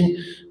Computing?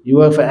 You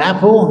work for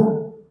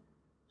Apple?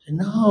 I said,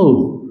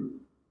 no,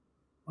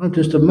 I'm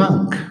just a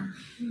monk.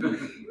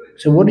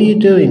 So what are you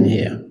doing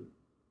here?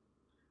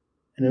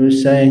 And he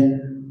was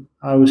saying,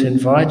 I was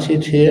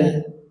invited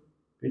here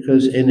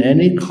because in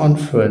any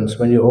conference,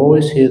 when you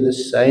always hear the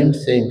same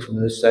thing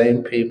from the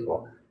same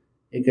people,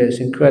 it gets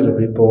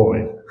incredibly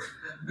boring.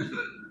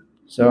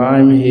 So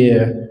I'm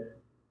here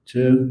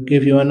to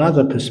give you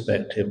another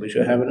perspective which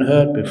you haven't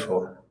heard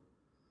before.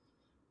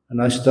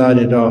 And I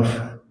started off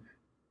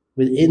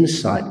with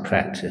insight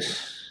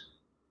practice.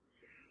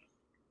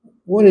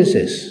 What is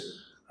this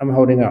I'm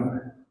holding up?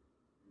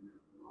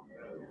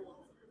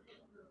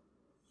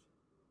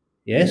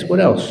 Yes, what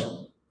else?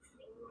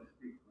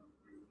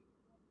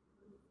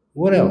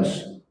 What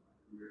else?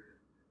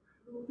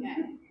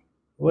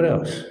 What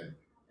else?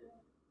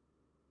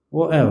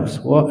 What else?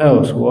 What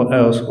else? What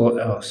else?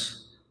 What else?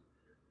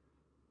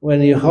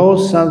 When you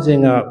hold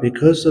something up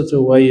because of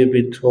the way you've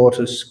been taught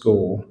at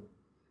school,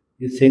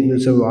 you think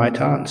there's a right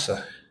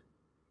answer.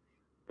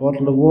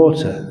 Bottle of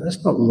water,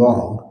 that's not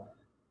wrong.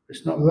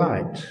 It's not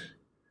right.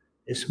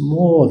 It's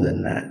more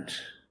than that.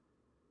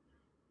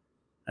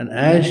 And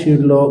as you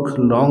look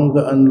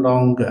longer and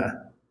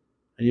longer,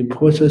 and you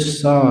put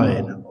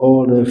aside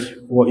all of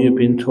what you've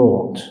been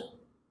taught,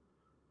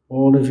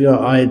 all of your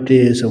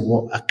ideas of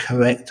what a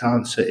correct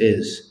answer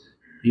is,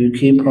 you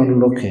keep on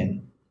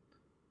looking,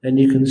 then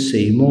you can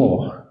see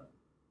more.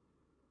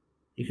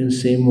 You can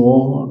see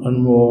more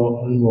and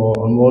more and more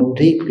and more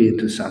deeply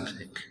into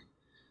something.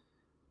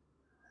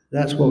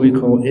 That's what we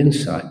call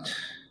insight.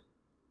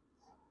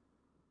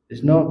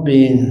 It's not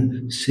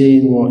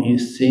seeing what you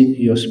think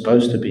you're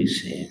supposed to be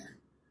seeing.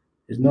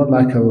 It's not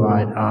like a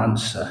right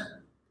answer.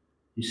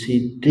 You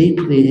see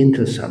deeply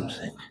into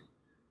something,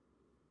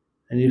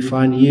 and you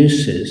find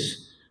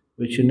uses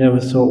which you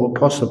never thought were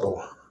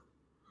possible.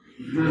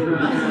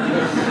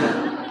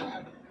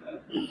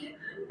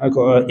 I've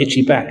got an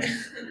itchy back.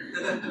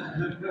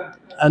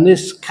 And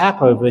this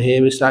cap over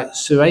here is like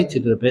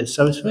serrated a bit,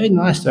 so it's very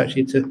nice to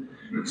actually to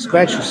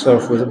scratch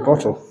yourself with a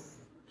bottle.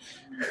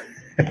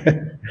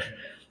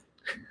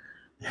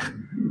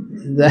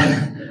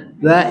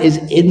 That is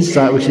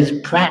insight, which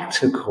is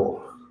practical.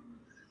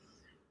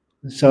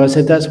 So I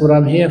said, that's what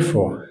I'm here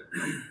for,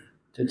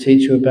 to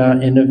teach you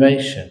about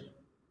innovation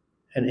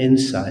and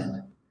insight,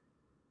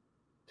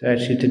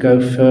 to go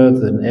further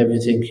than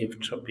everything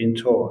you've been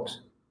taught,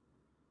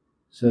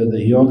 so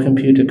that your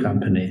computer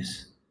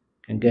companies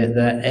can get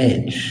that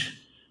edge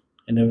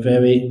in a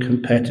very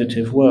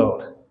competitive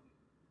world.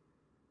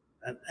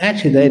 And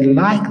actually, they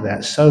like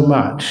that so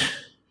much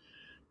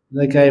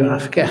They gave, I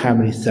forget how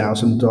many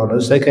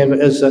 $1,000, they gave it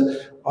as an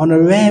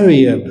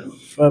honorarium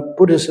for a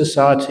Buddhist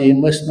society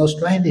in Western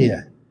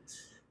Australia.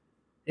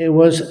 It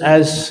was,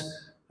 as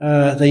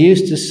they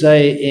used to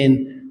say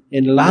in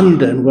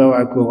London, where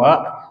I grew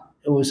up,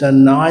 it was a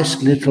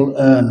nice little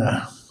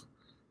earner.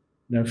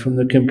 From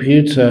the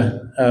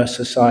computer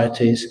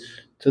societies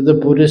to the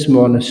Buddhist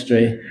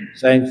monastery,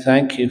 saying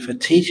thank you for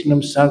teaching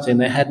them something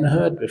they hadn't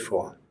heard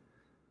before,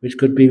 which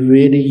could be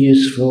really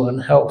useful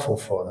and helpful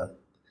for them.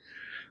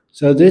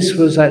 So this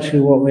was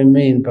actually what we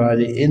mean by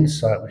the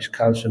insight which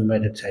comes from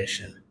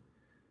meditation,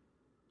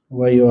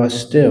 where you are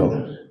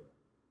still.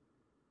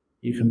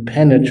 You can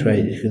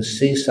penetrate, you can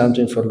see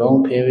something for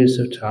long periods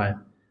of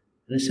time,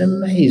 and it's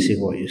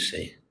amazing what you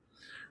see.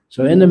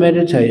 So in the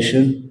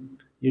meditation,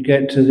 you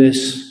get to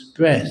this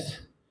breath.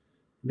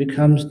 It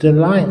becomes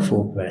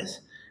delightful breath.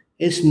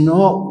 It's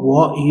not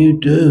what you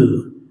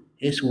do,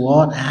 it's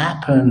what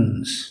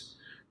happens.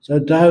 So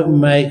don't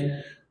make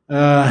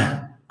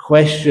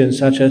questions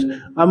such as,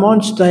 I'm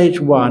on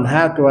stage 1,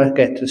 how do I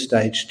get to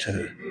stage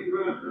 2?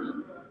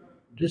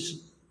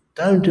 Just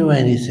don't do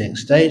anything.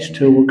 Stage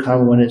 2 will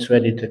come when it's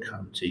ready to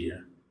come to you.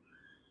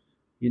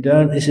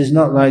 This is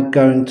not like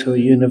going to a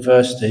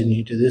university and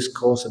you do this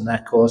course and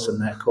that course and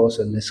that course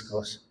and this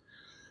course.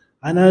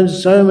 I know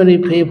so many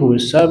people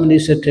with so many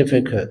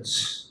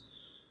certificates.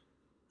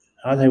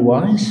 Are they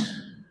wise?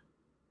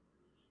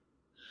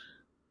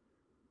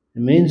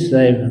 It means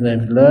they've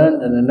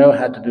learned and they know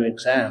how to do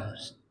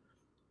exams.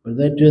 But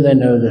do they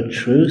know the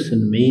truth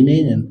and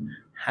meaning and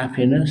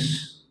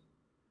happiness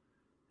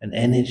and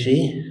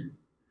energy?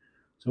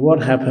 So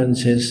what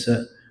happens is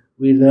that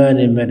we learn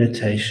in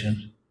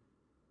meditation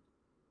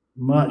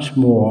much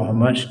more and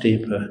much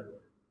deeper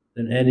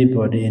than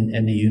anybody in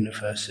any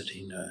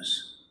university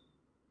knows.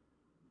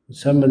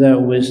 Some of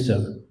that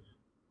wisdom,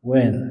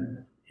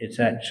 when it's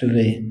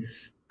actually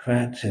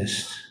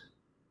practiced,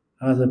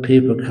 other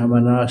people come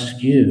and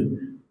ask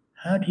you,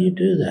 how do you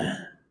do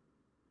that?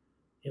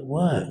 It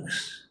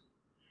works.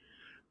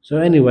 So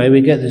anyway,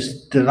 we get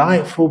this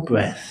delightful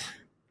breath.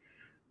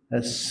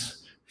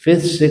 That's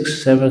 5th,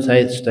 6th, 7th,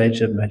 8th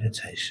stage of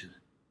meditation.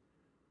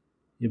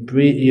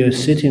 You're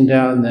sitting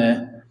down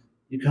there,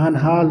 you can't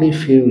hardly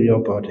feel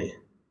your body.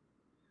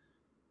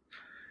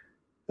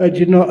 But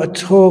you're not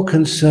at all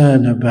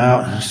concerned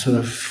about sort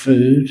of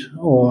food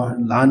or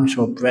lunch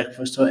or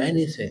breakfast or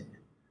anything.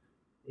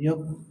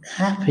 You're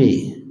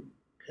happy,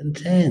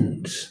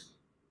 content,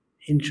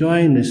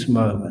 enjoying this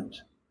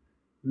moment,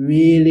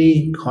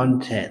 really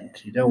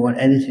content. You don't want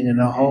anything in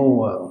the whole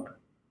world.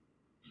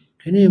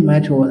 Can you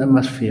imagine what that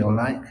must feel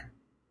like?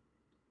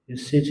 You're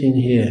sitting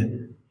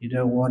here, you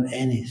don't want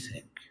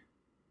anything.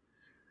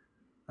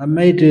 I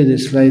may do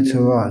this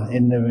later on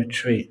in the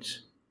retreat.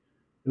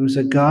 It was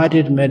a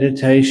guided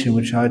meditation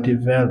which I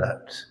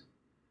developed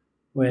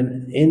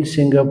when in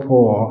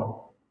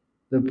Singapore,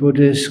 the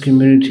Buddhist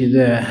community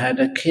there had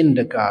a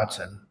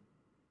kindergarten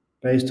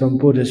based on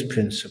Buddhist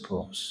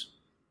principles.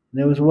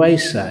 And it was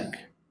Wesak.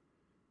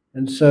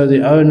 And so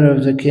the owner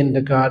of the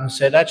kindergarten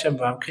said, Ajahn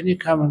Brahm, can you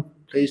come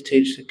and please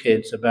teach the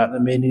kids about the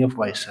meaning of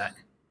Wesak?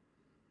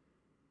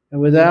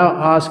 And without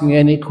asking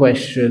any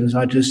questions,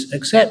 I just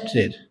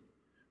accepted.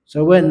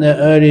 So I went there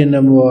early in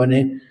the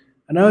morning,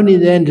 and only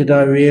then did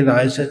I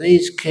realize that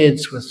these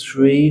kids were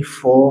 3,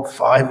 4,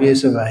 5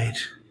 years of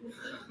age.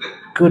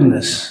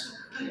 Goodness.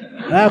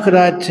 How could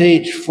I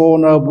teach 4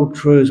 noble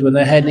truths when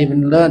they hadn't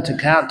even learned to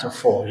count to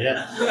 4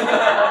 yet?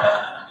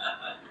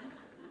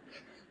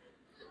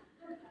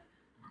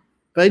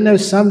 But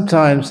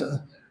sometimes,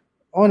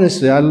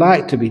 honestly, I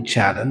like to be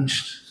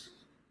challenged.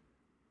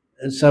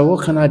 And so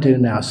what can I do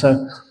now?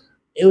 So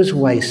it was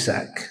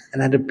Wesak,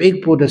 and had a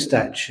big Buddha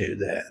statue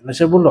there. And I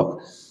said, well,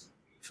 look,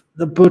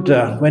 the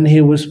Buddha, when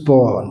he was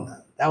born,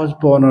 that was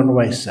born on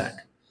Wesak.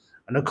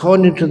 And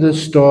according to the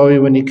story,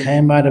 when he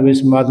came out of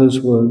his mother's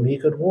womb, he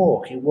could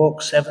walk. He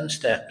walked 7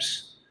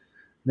 steps.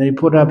 And then he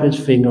put up his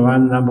finger,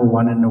 I'm number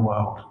 1 in the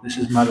world. This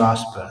is my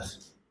last birth.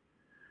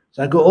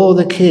 So I got all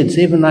the kids,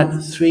 even like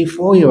 3,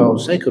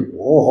 4-year-olds, they could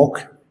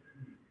walk.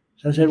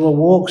 So I said, well,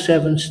 walk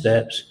 7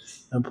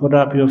 steps and put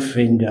up your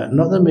finger.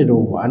 Not the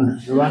middle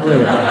one, the right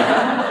way around.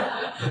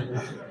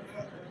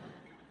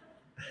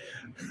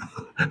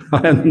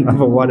 I am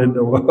number 1 in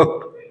the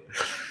world.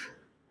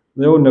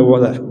 They all know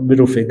what that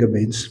middle finger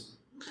means.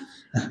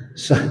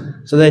 So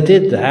they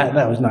did that.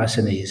 That was nice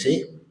and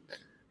easy.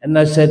 And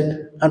I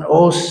said, and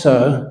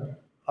also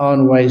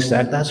on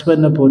Wesak, that's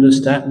when the Buddha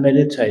started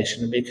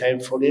meditation and became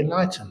fully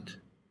enlightened.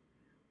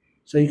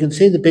 So you can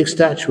see the big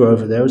statue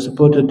over there. It was the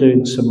Buddha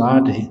doing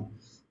samadhi.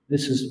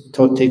 This is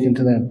taken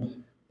to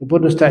them. The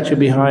Buddha statue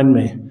behind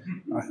me,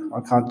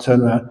 I can't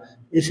turn around.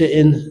 Is it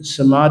in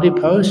samadhi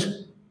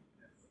pose?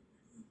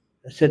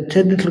 I said,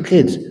 10 little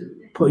kids,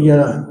 put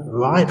your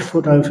right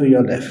foot over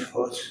your left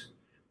foot,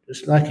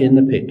 just like in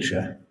the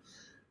picture.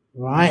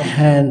 Right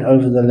hand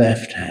over the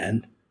left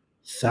hand,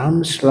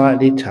 thumb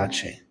slightly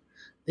touching.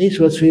 These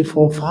were 3,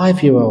 4,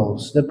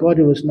 5-year-olds. Their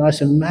body was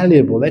nice and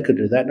malleable. They could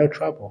do that, no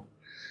trouble.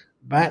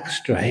 Back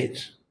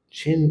straight,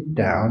 chin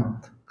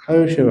down,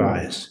 close your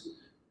eyes.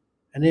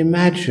 And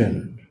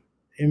imagine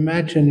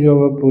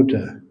you're a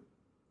Buddha,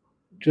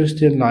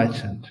 just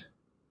enlightened.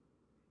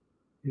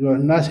 You've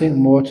got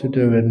nothing more to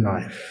do in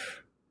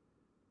life.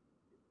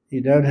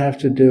 You don't have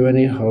to do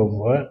any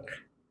homework.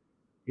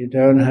 You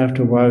don't have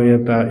to worry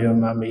about your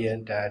mummy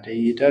and daddy.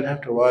 You don't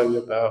have to worry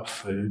about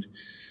food.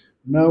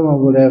 No one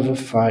will ever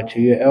fight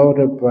you. Your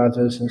elder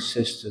brothers and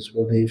sisters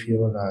will leave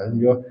you alone.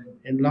 You're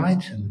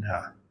enlightened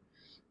now.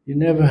 You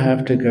never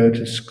have to go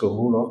to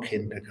school or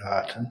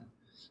kindergarten.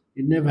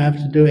 You never have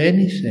to do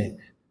anything.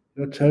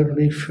 You're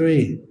totally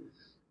free.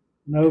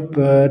 No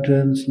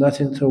burdens,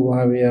 nothing to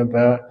worry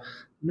about,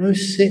 no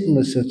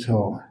sickness at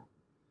all.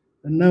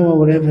 And no one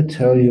will ever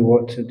tell you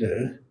what to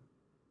do.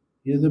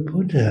 You're the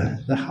Buddha,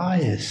 the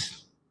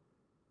highest.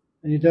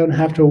 And you don't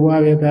have to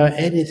worry about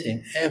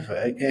anything ever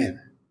again.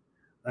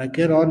 I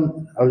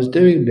was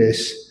doing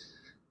this.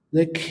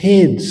 The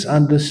kids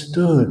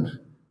understood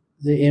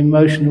the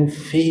emotional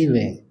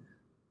feeling,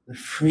 the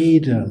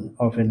freedom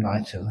of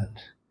enlightenment.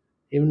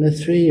 Even the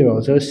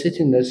 3-year-olds, they were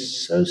sitting there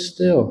so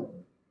still.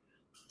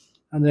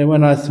 And then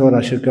when I thought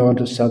I should go on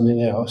to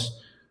something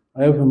else,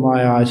 I opened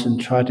my eyes and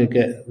tried to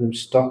get them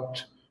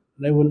stopped.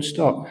 And they wouldn't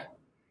stop.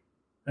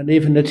 And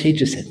even the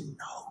teacher said,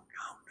 no,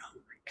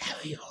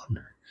 carry on.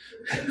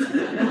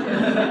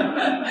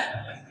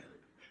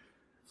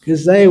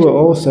 Because they were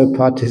also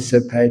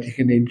participating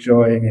and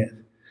enjoying it.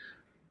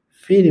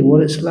 Feeling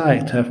what it's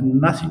like to have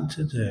nothing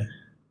to do.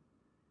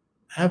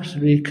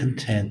 Absolutely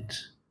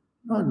content.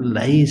 Not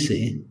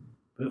lazy,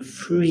 but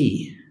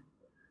free.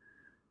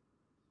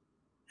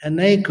 And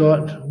they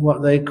got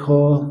what they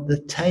call the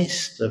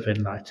taste of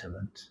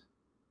enlightenment.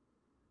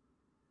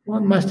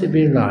 What must it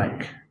be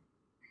like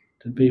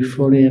to be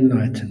fully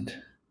enlightened?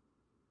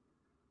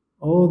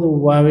 All the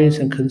worries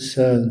and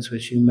concerns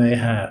which you may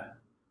have,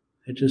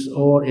 they just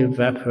all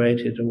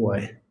evaporated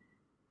away.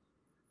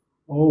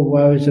 All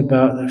worries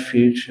about the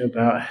future,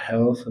 about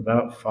health,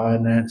 about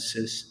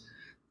finances,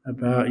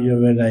 about your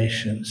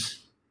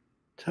relations,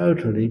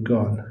 totally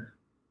gone.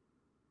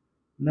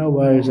 No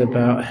worries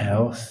about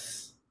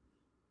health.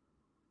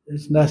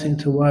 There's nothing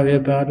to worry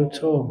about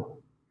at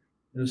all.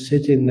 You're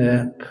sitting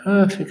there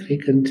perfectly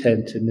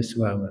content in this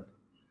moment,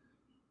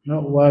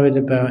 not worried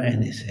about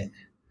anything.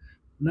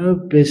 No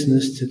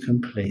business to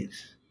complete.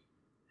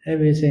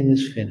 Everything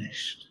is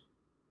finished.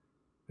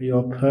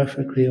 You're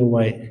perfectly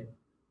awake,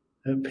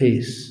 at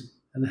peace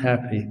and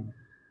happy.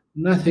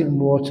 Nothing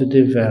more to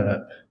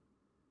develop.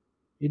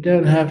 You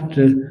don't have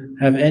to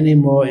have any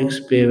more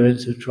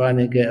experience of trying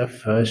to get a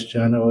first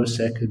jhana or a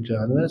second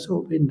jhana. That's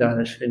all been done,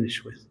 it's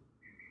finished with.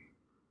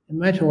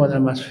 Imagine what that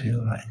must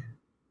feel like.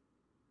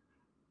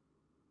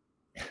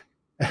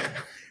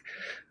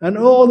 And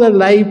all the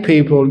lay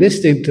people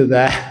listening to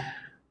that,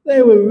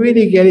 they were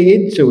really getting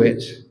into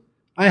it.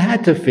 I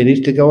had to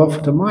finish to go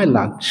off to my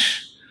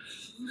lunch.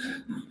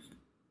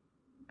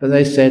 But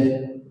they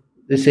said,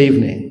 this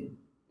evening,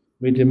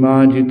 we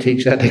demand you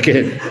teach that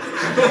again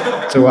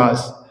to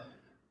us.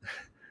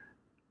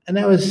 And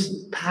that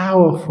was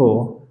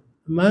powerful,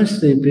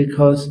 mostly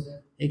because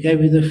it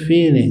gave you the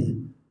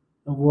feeling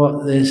of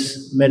what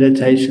this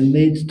meditation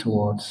leads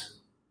towards.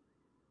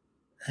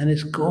 And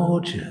it's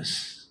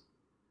gorgeous.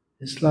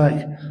 It's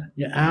like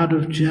you're out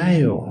of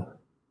jail.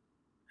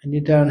 And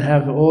you don't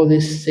have all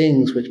these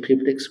things which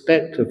people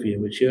expect of you,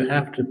 which you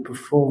have to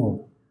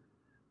perform.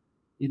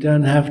 You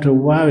don't have to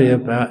worry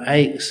about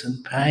aches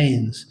and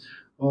pains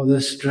or the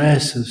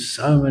stress of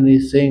so many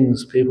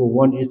things people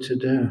want you to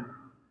do.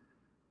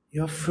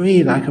 You're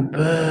free like a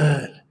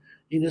bird.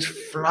 You just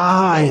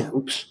fly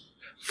through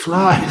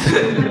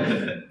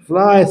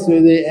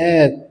the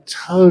air,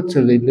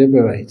 totally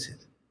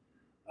liberated.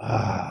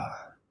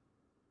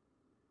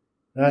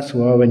 That's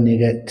why when you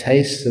get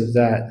taste of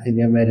that in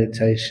your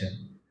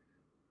meditation,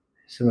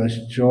 it's the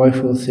most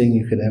joyful thing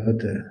you could ever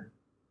do.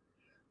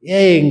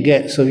 Yeah, you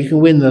can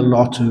win the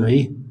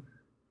lottery.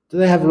 Do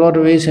they have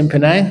lotteries in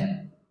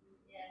Penang?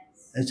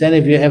 Yes. Has any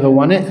of you ever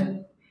won it?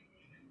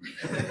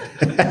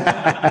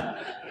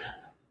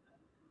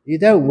 You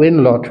don't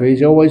win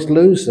lotteries, you always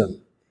lose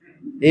them.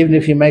 Even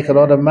if you make a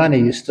lot of money,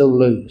 you still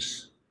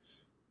lose.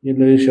 You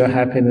lose your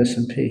happiness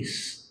and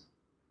peace.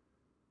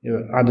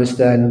 You're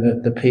understanding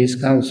that the peace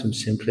comes from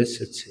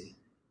simplicity.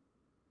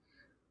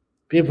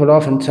 People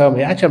often tell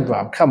me, Ajahn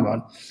Brahm, come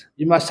on,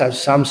 you must have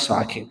some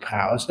psychic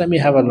powers. Let me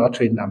have a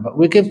lottery number.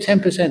 We'll give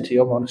 10% to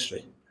your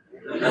monastery.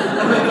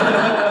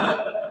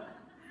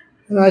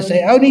 And I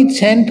say, only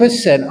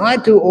 10%? I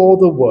do all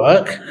the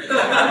work.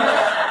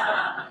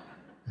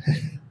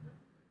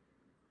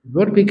 You've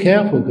got to be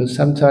careful, because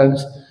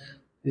sometimes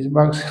these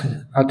monks,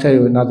 I'll tell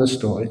you another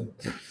story.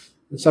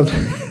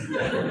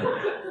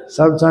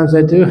 Sometimes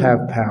they do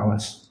have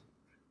powers.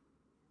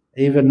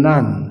 Even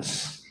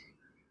nuns.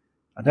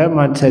 I don't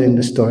mind telling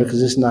the story because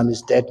this nun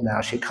is dead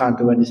now. She can't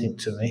do anything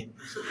to me.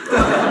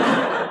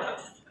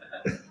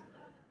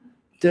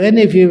 Do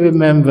any of you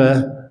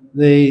remember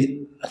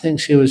I think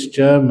she was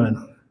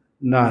German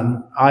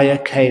nun,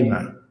 Ayakema?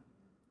 Have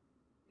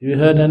you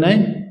heard her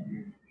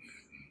name?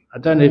 I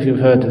don't know if you've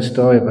heard the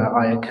story about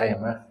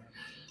Ayakema.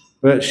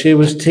 But she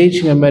was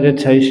teaching a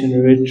meditation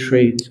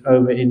retreat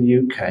over in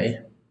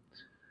UK.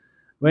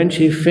 When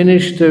she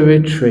finished the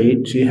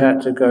retreat, she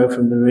had to go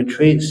from the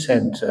retreat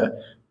centre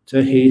to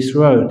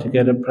Heathrow to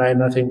get a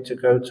plane, I think, to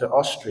go to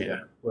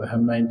Austria, where her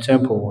main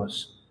temple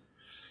was.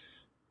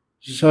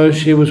 So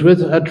she was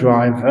with a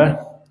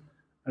driver,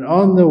 and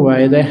on the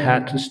way they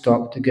had to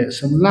stop to get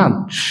some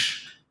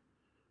lunch.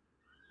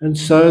 And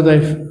so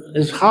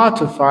it's hard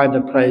to find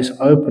a place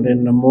open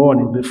in the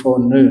morning before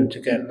noon to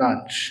get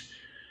lunch.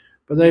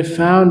 But they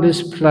found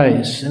this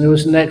place, and it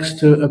was next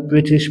to a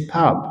British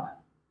pub.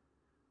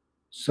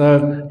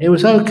 So it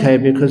was okay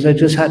because they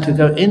just had to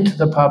go into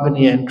the pub in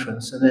the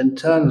entrance and then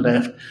turn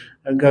left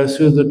and go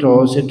through the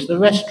doors into the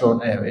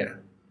restaurant area.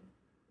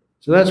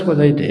 So that's what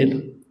they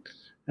did.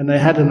 And they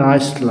had a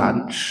nice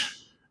lunch.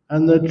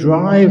 And the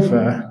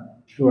driver,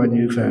 who I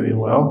knew very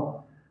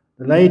well,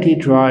 the lady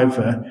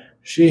driver,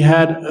 she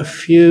had a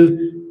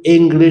few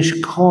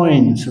English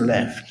coins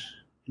left.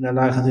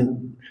 Like I think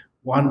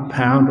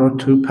 £1 or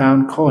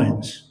 £2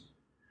 coins.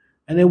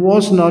 And it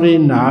was not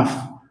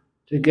enough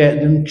to get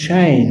them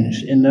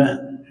changed in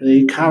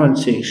the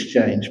currency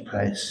exchange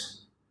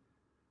place.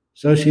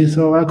 So she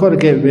thought, I've got to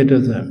get rid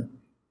of them.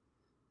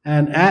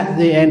 And at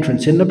the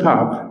entrance in the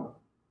pub,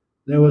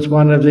 there was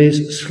one of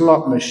these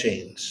slot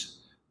machines.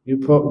 You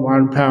put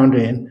 £1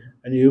 in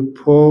and you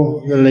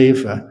pull the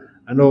lever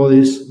and all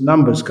these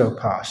numbers go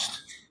past.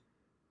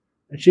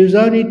 And she was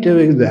only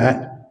doing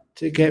that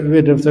to get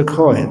rid of the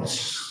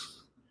coins.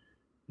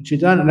 And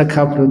she'd done it a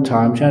couple of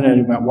times. She had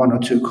only about 1 or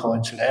 2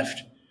 coins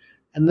left.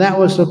 And that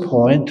was the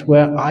point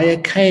where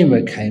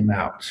Ayakema came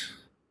out.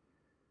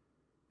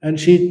 And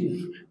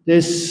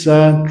this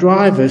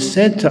driver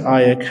said to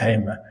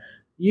Ayakema,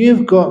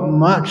 "You've got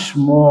much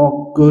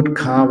more good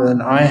karma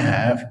than I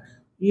have.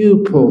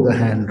 You pull the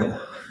handle."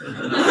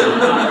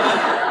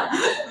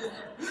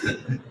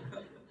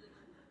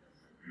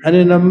 And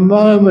in a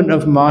moment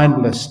of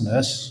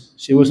mindlessness,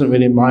 she wasn't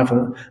really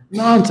mindful.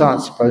 Nuns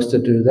aren't supposed to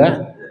do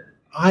that.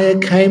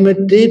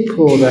 Ayakema did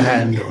pull the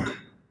handle.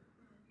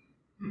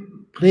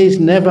 Please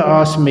never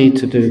ask me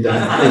to do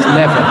that. Please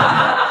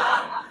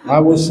never. I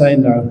will say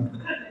no.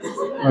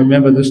 I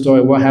remember the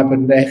story, what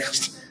happened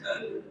next.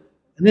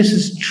 And this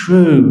is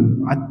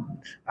true.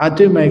 I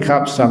do make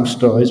up some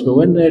stories, but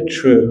when they're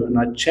true, and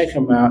I check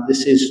them out,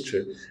 this is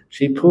true.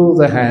 She pulled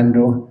the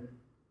handle,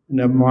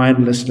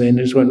 mindlessly, and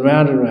just went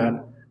round and round.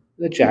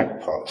 The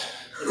jackpot.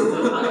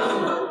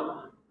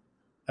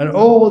 And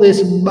all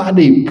this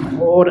money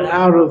poured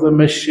out of the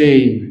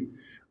machine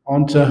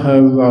onto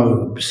her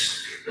robes.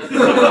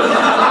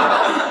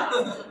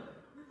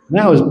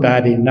 That was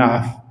bad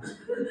enough.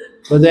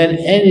 But then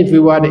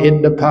everyone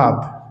in the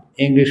pub,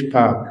 English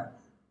pub,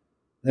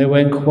 they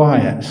went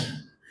quiet.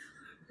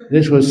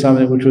 This was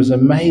something which was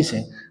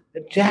amazing.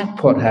 The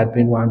jackpot had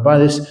been won by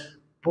this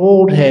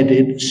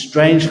bald-headed,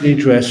 strangely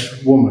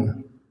dressed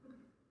woman.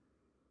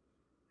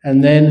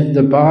 And then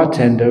the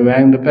bartender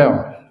rang the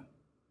bell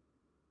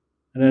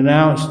and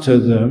announced to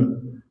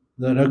them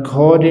that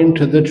according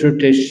to the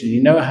tradition,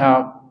 you know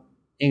how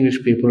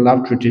English people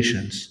love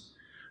traditions,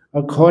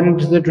 according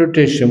to the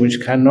tradition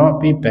which cannot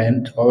be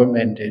bent or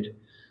amended,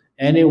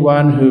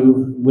 anyone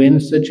who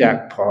wins the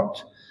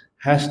jackpot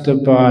has to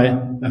buy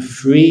a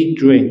free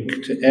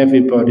drink to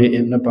everybody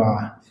in the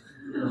bar.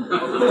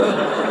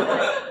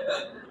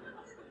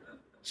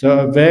 So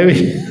a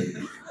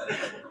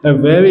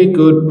very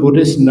good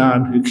Buddhist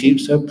nun who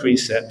keeps her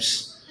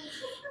precepts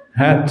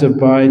had to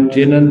buy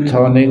gin and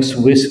tonics,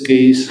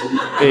 whiskies,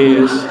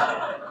 beers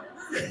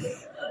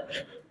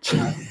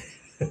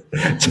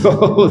to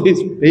all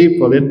these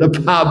people in the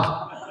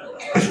pub.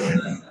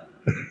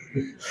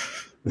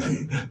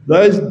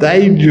 That's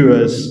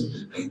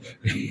dangerous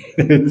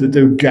to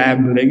do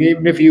gambling.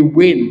 Even if you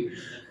win,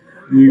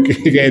 you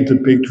get into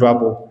big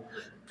trouble.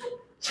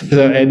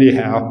 So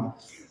anyhow,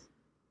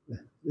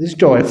 it's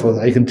joyful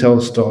that you can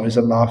tell stories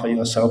and laugh at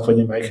yourself when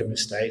you make a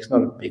mistake. It's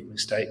not a big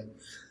mistake.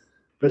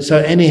 But so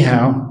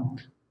anyhow,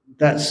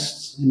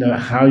 that's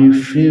how you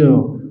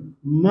feel.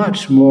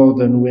 Much more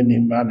than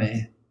winning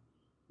money.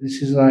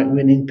 This is like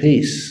winning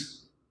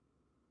peace.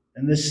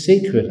 And the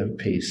secret of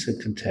peace and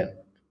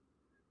contentment.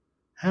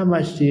 How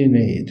much do you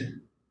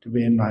need to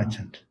be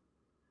enlightened?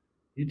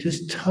 You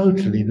just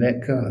totally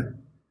let go.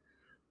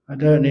 I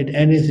don't need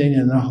anything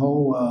in the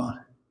whole world.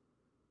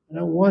 I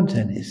don't want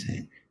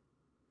anything.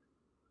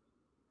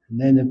 And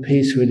then the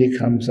peace really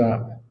comes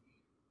up,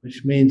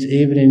 which means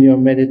even in your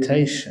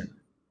meditation,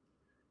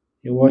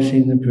 you're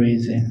watching the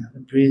breathing.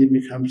 The breathing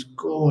becomes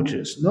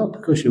gorgeous, not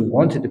because you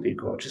want it to be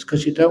gorgeous,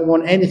 because you don't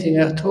want anything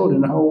at all in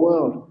the whole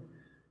world.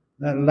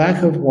 That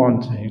lack of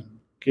wanting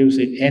gives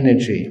the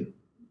energy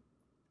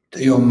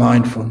to your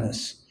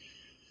mindfulness.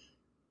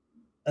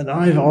 And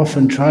I've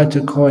often tried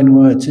to coin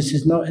words. This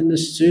is not in the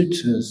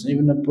sutras.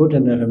 Even the Buddha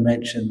never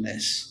mentioned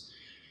this.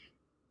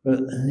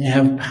 But you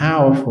have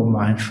powerful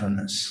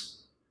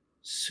mindfulness,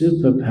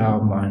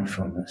 superpower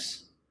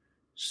mindfulness,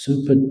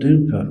 super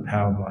duper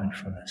power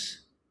mindfulness.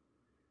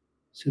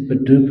 Super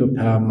duper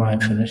power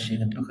mindfulness, you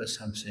can look at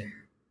something.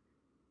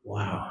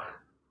 Wow.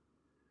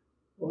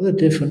 all the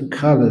different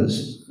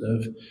colours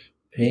of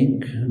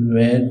pink and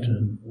red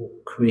and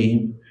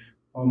cream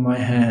on my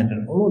hand,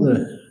 and all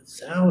the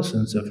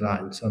thousands of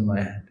lines on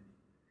my hand.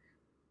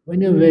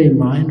 When you're very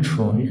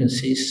mindful, you can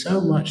see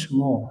so much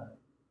more.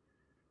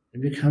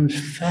 It becomes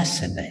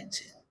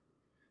fascinating,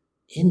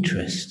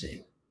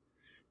 interesting,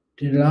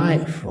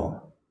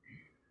 delightful.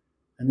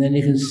 And then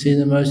you can see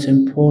the most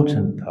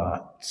important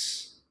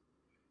parts.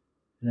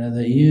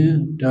 That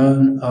you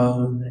don't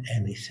own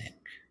anything.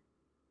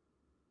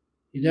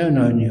 You don't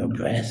own your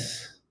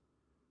breath.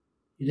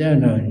 You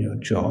don't own your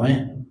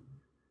joy.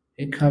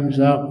 It comes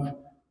up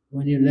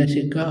when you let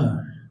it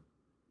go.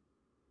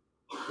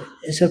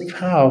 It's a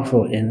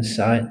powerful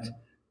insight,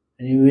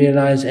 and you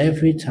realize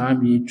every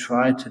time you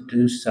try to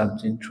do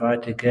something, try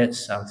to get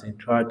something,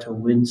 try to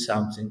win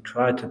something,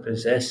 try to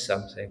possess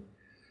something,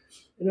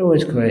 it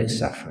always creates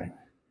suffering.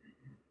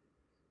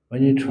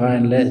 When you try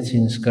and let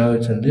things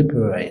go, to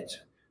liberate,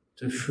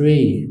 to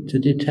free, to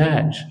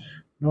detach,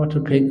 not to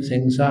pick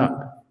things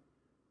up,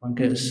 one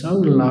gets so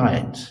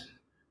light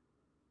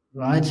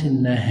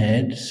in the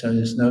head, so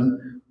there's no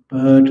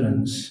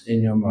burdens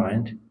in your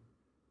mind,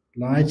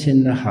 light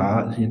in the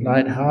heart, you're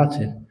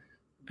light-hearted.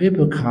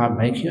 People can't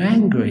make you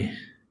angry.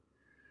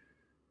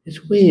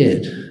 It's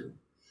weird.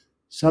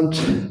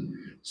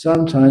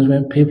 Sometimes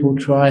when people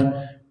try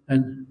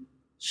and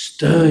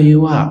stir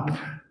you up,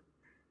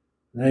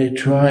 they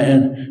try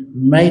and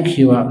make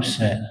you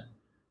upset.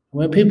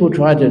 When people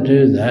try to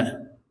do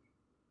that,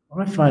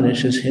 I find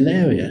it's just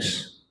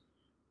hilarious.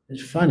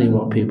 It's funny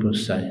what people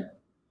say.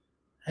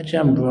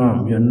 Ajahn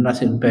Brahm, you're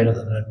nothing better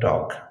than a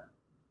dog.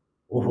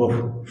 You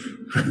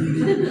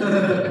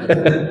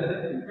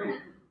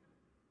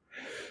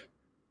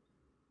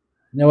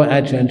know what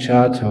Ajahn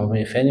Chah told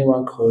me? If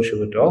anyone calls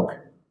you a dog,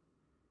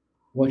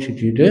 what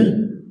should you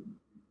do?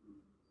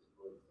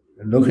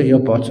 Look at your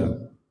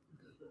bottom.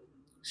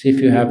 See if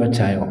you have a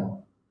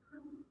tail.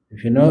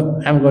 If you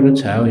haven't got a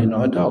tail, you're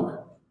not a dog.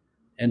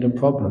 End of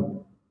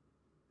problem.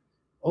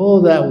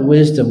 All that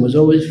wisdom was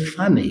always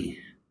funny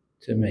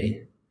to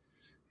me.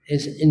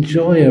 It's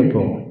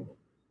enjoyable.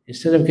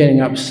 Instead of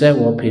getting upset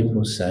what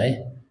people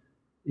say,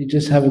 you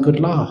just have a good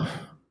laugh.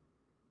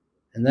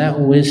 And that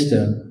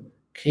wisdom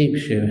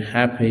keeps you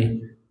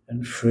happy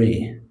and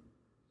free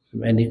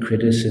from any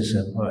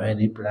criticism or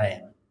any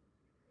blame.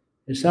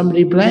 If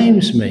somebody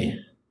blames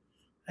me,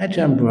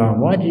 Ajahn Brahm,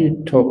 why do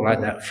you talk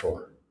like that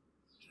for?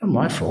 It's not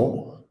my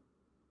fault.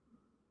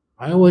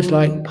 I always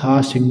like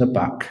passing the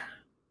buck.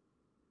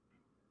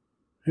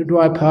 Who do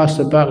I pass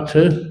the buck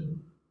to?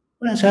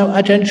 Well, that's how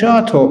Ajahn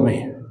Chah taught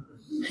me.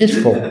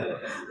 His fault.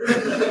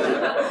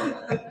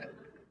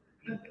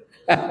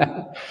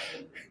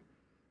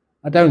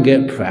 I don't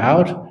get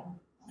proud,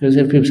 because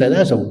if people say,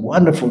 that's a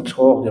wonderful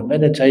talk, your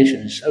meditation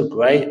is so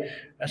great,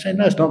 I say,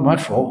 no, it's not my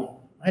fault.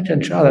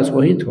 Ajahn Chah, that's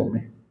what he taught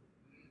me.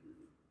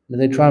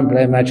 And they try and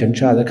blame Ajahn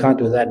Chah, they can't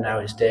do that now,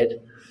 he's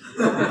dead.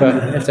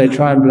 But if they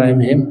try and blame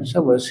him,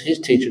 so was his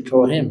teacher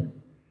taught him.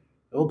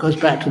 It all goes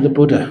back to the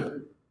Buddha.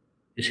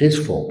 It's his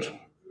fault.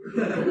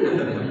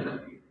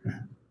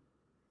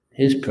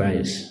 His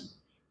praise.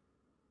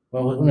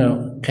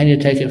 Well, can you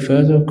take it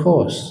further? Of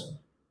course.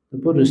 The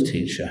Buddha's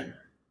teacher.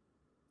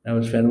 That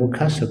was Venerable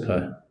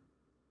Kassapa,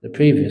 the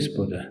previous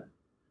Buddha.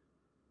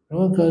 It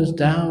all goes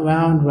down,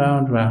 round,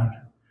 round, round.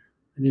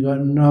 And you've got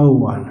no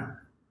one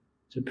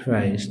to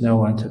praise, no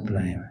one to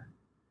blame.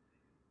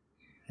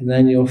 And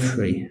then you're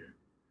free.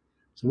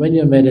 So when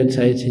you're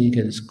meditating, you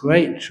get this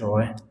great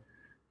joy.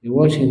 You're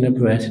watching the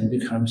breath and it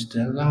becomes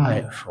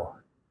delightful.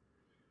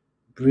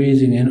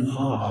 Breathing in,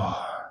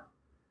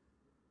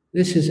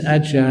 This is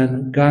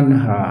Ajahn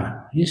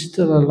Ganha. He's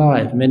still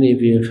alive. Many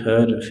of you have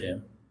heard of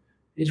him.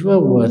 He's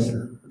well worth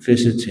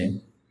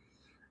visiting.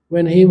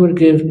 When he would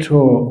give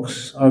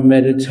talks on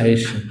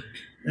meditation,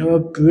 they were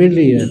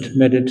brilliant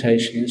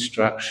meditation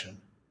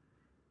instruction.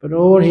 But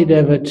all he'd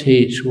ever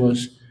teach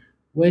was,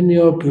 when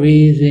you're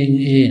breathing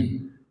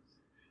in,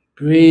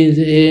 breathe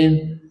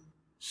in,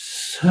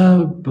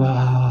 Sabbai.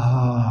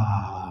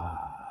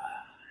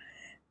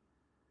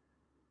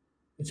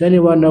 Does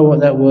anyone know what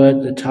that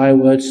word, the Thai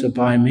word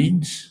Sabbai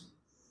means?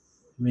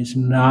 It means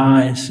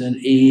nice and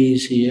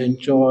easy and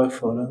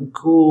joyful and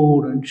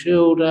cool and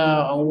chilled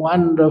out and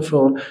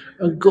wonderful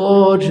and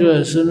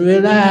gorgeous and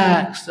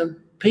relaxed and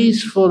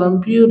peaceful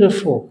and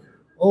beautiful.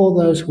 All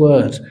those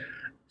words.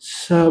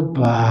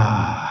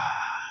 Sabbai.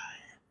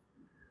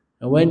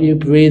 And when you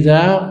breathe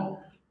out,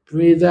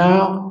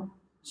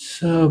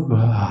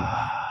 Sabbai.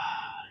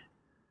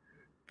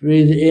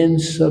 Breathe in,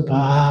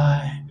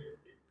 Sabbai.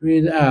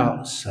 Breathe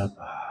out,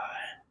 Sabbai.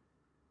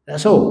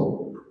 That's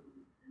all.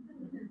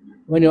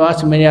 When you ask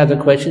them any other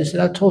questions,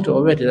 I've taught it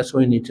already, that's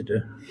all you need to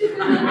do.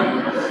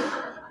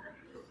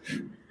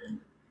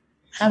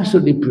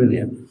 Absolutely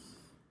brilliant.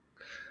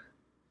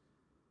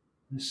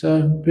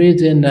 So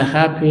breathe in the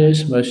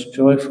happiest, most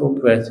joyful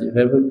breath you've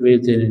ever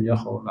breathed in your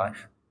whole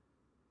life.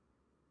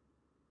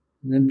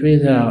 And then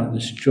breathe out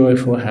this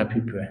joyful, happy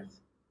breath.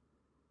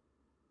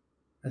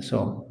 That's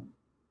all.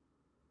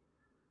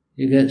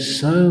 You get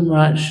so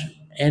much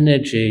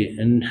energy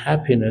and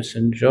happiness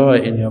and joy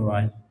in your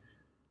mind,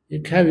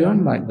 you carry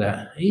on like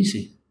that,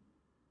 easy.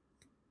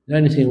 The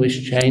only thing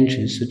which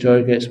changes, the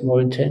joy gets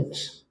more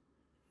intense,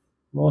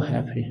 more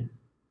happy,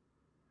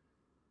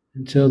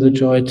 until the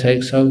joy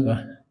takes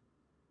over.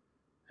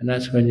 And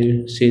that's when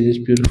you see these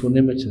beautiful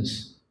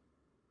nimittas.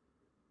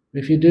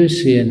 If you do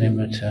see a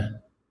nimitta,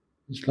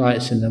 there's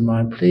lights in the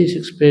mind, please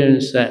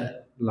experience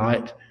that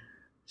light.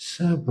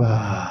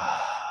 Sabah.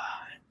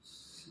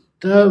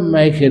 Don't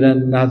make it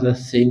another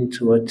thing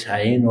to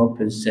attain or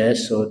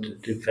possess or to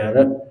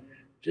develop.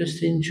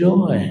 Just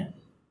enjoy.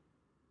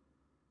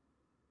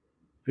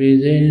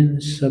 Breathe in.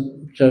 So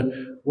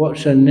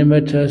watch a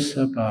nimitta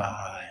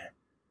sabah.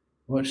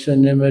 Watch the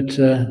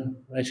nimitta,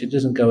 actually it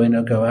doesn't go in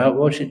or go out,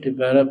 watch it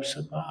develop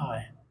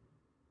sabah.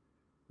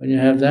 When you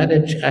have that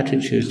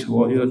attitude to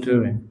what you're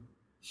doing,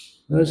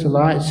 those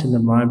lights in the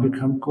mind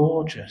become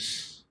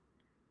gorgeous.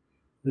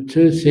 The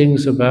two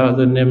things about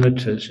the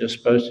nimittas you're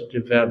supposed to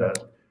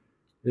develop,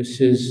 this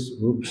is,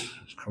 oops,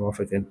 it's come off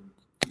again.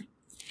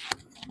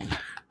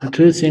 The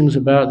two things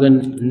about the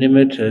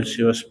nimittas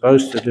you're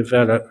supposed to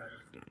develop,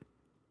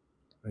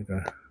 there we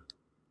go.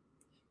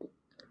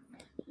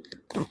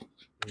 There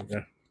we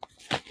go.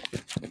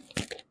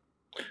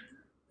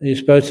 You're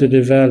supposed to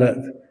develop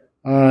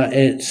are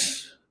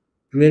its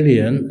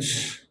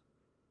brilliance,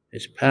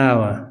 its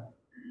power,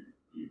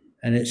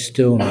 and its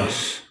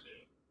stillness.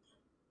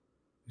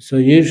 So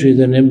usually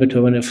the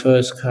nimitta, when it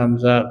first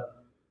comes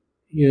up,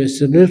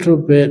 it's a little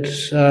bit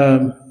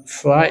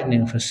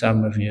frightening for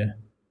some of you.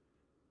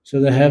 So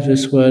they have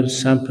this word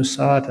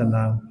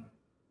sampasadanam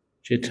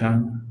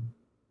cittang,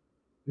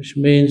 which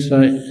means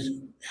like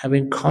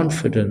having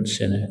confidence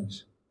in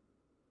it.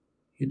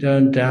 You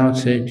don't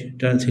doubt it, you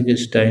don't think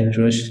it's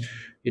dangerous,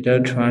 you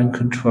don't try and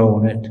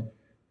control it.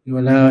 You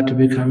allow it to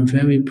become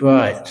very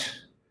bright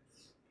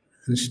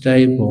and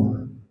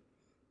stable,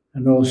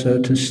 and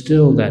also to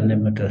still that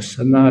nimitta,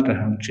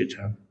 samadaham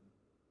cittang.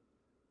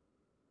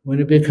 When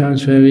it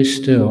becomes very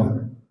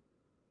still,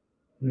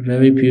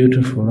 very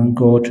beautiful and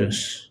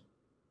gorgeous,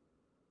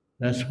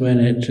 that's when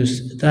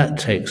that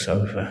takes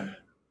over.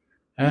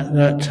 At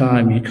that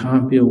time you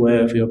can't be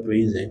aware of your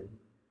breathing.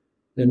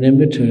 The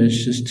nimitta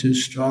is just too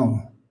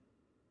strong.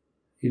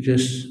 You're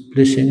just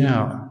blissing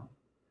out.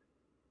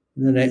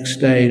 And the next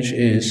stage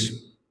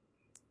is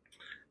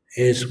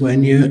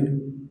when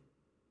you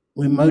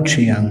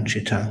vimocciyang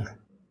cittang.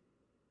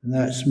 And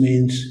that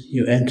means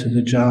you enter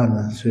the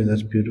jhana through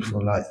those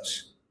beautiful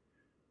lights.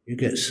 You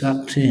get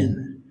sucked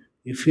in.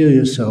 You feel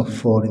yourself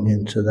falling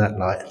into that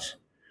light.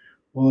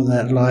 Or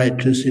that light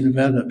just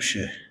envelops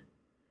you.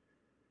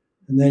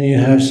 And then you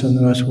have some of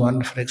the most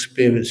wonderful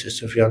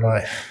experiences of your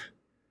life.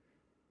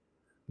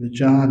 The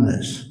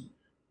jhanas.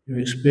 You're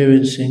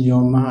experiencing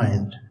your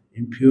mind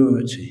in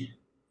purity.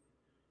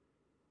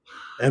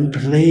 And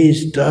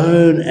please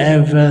don't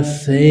ever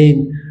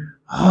think,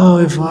 oh,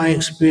 if I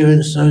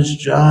experience those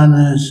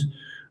jhanas,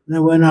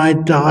 then when I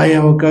die I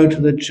will go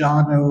to the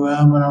jhana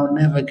realm and I'll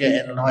never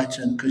get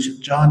enlightened, because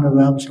jhana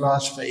realms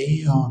last for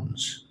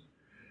eons.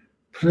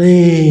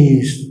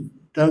 Please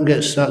don't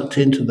get sucked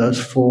into those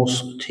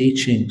false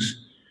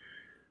teachings.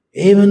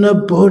 Even the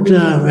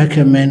Buddha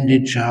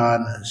recommended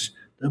jhanas.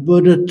 The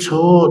Buddha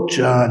taught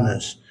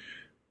jhanas.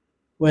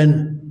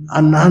 When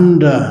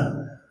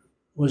Ananda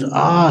was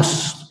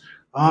asked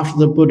after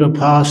the Buddha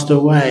passed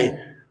away,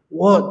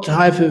 what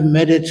type of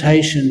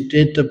meditation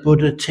did the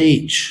Buddha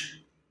teach?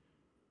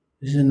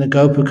 This is in the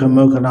Gopika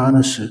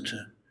Moggallana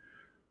Sutta.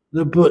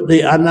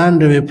 The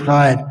Ananda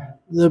replied,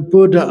 the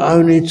Buddha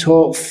only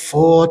taught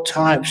 4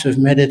 types of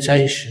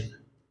meditation.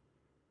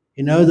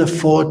 You know the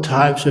 4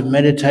 types of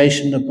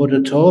meditation the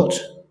Buddha taught?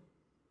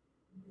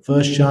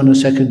 First jhana,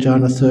 second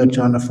jhana, third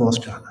jhana, fourth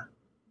jhana.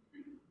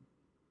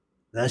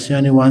 That's the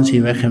only ones he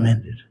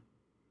recommended.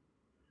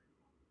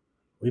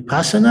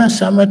 Vipassana,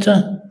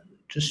 samatha,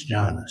 just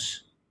jhanas.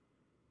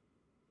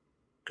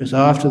 Because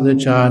after the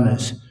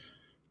jhanas,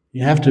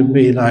 you have to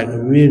be like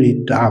really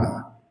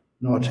dumb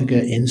not to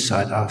get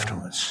insight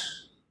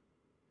afterwards.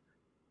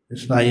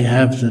 It's like you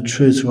have the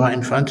truth right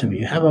in front of you.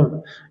 You have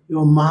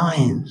your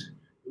mind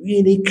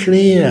really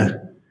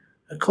clear.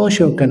 Of course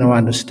you're going to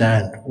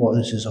understand what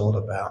this is all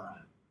about.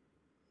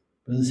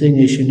 But the thing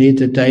is, you need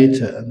the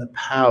data and the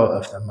power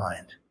of the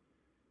mind.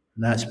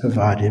 And that's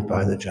provided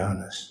by the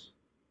jhanas.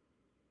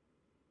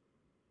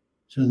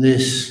 So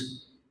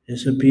this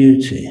is the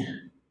beauty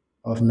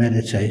of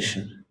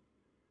meditation.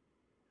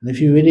 And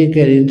if you really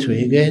get into it,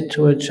 you get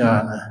into a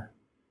jhana,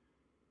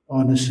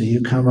 honestly,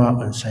 you come up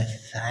and say,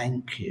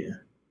 thank you,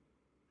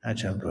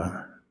 Ajahn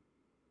Brahm.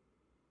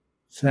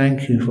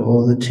 Thank you for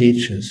all the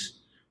teachers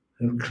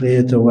who have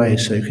cleared the way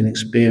so you can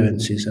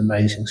experience these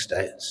amazing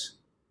states.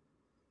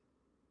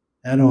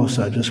 And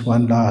also, just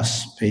one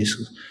last piece,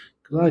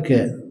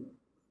 because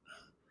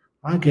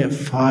I get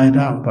fired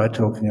up by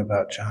talking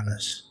about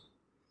jhanas.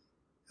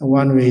 And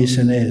one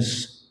reason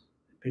is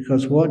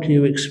because what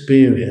you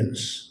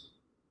experience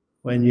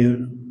when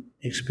you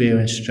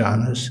experience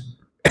jhanas,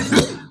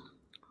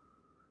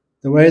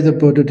 the way the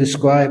Buddha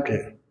described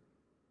it,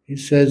 he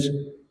says,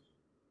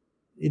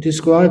 He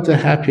described the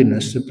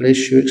happiness, the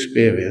bliss you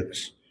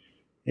experience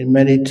in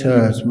many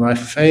terms. My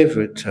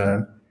favorite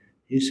term,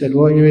 he said,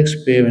 what you're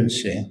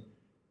experiencing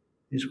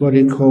is what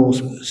he calls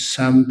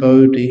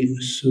Sambodhi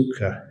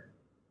Sukha.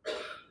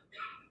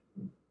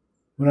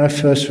 When I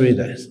first read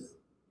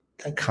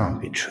that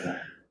can't be true.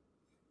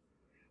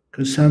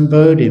 Because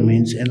Sambodhi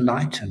means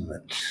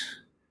enlightenment.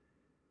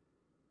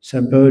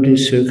 Sambodhi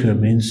Sukha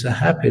means the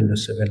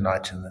happiness of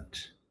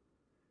enlightenment.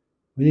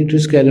 When you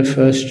just get a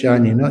first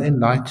jhana, you're not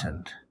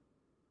enlightened.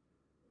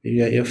 You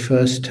get your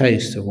first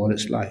taste of what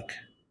it's like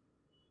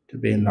to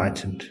be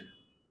enlightened.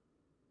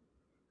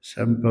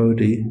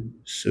 Sambodhi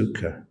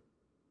Sukha.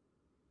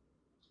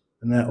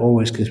 And that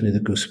always gives me the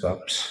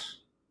goosebumps.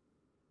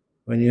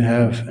 When you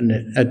have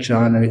a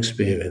jhana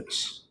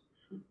experience,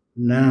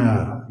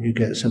 now you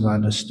get some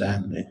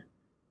understanding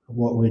of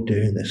what we're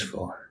doing this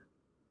for.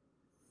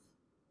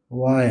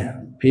 Why?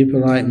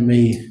 People like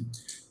me,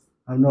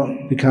 I'm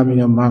not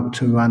becoming a monk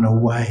to run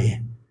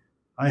away.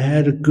 I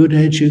had a good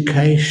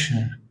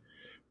education.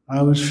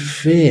 I was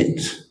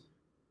fit.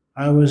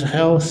 I was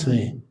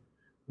healthy.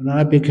 When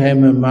I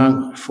became a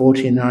monk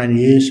 49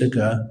 years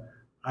ago,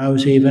 I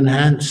was even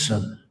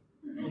handsome.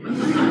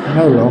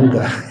 No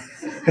longer.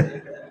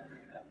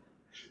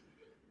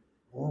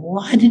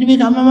 Why did you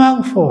become a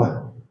monk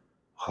for?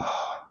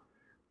 Oh,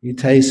 you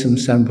taste some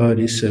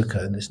Sambodhi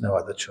Sukha and there's no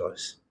other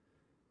choice.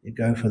 You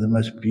go for the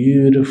most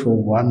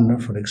beautiful,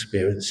 wonderful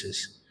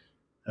experiences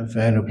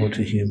available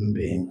to human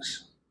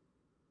beings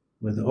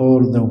with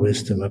all the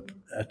wisdom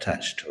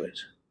attached to it.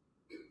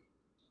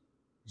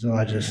 So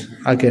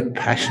I get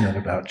passionate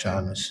about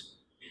jhanas,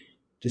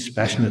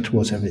 dispassionate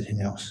towards everything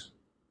else.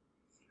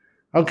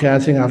 Okay, I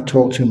think I've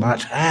talked too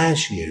much,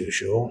 as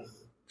usual.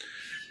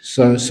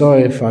 So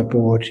sorry if I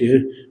bored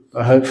you,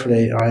 but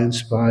hopefully I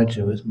inspired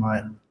you with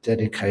my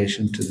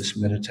dedication to this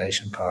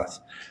meditation path.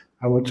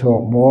 I will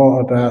talk more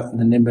about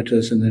the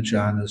nimittas and the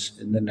jhanas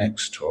in the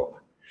next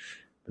talk.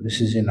 But this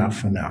is enough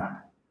for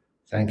now.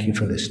 Thank you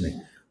for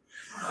listening.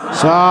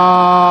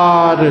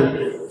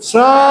 Sadhu,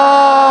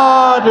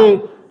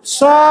 sadhu,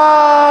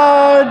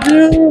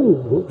 sadhu.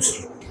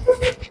 Oops.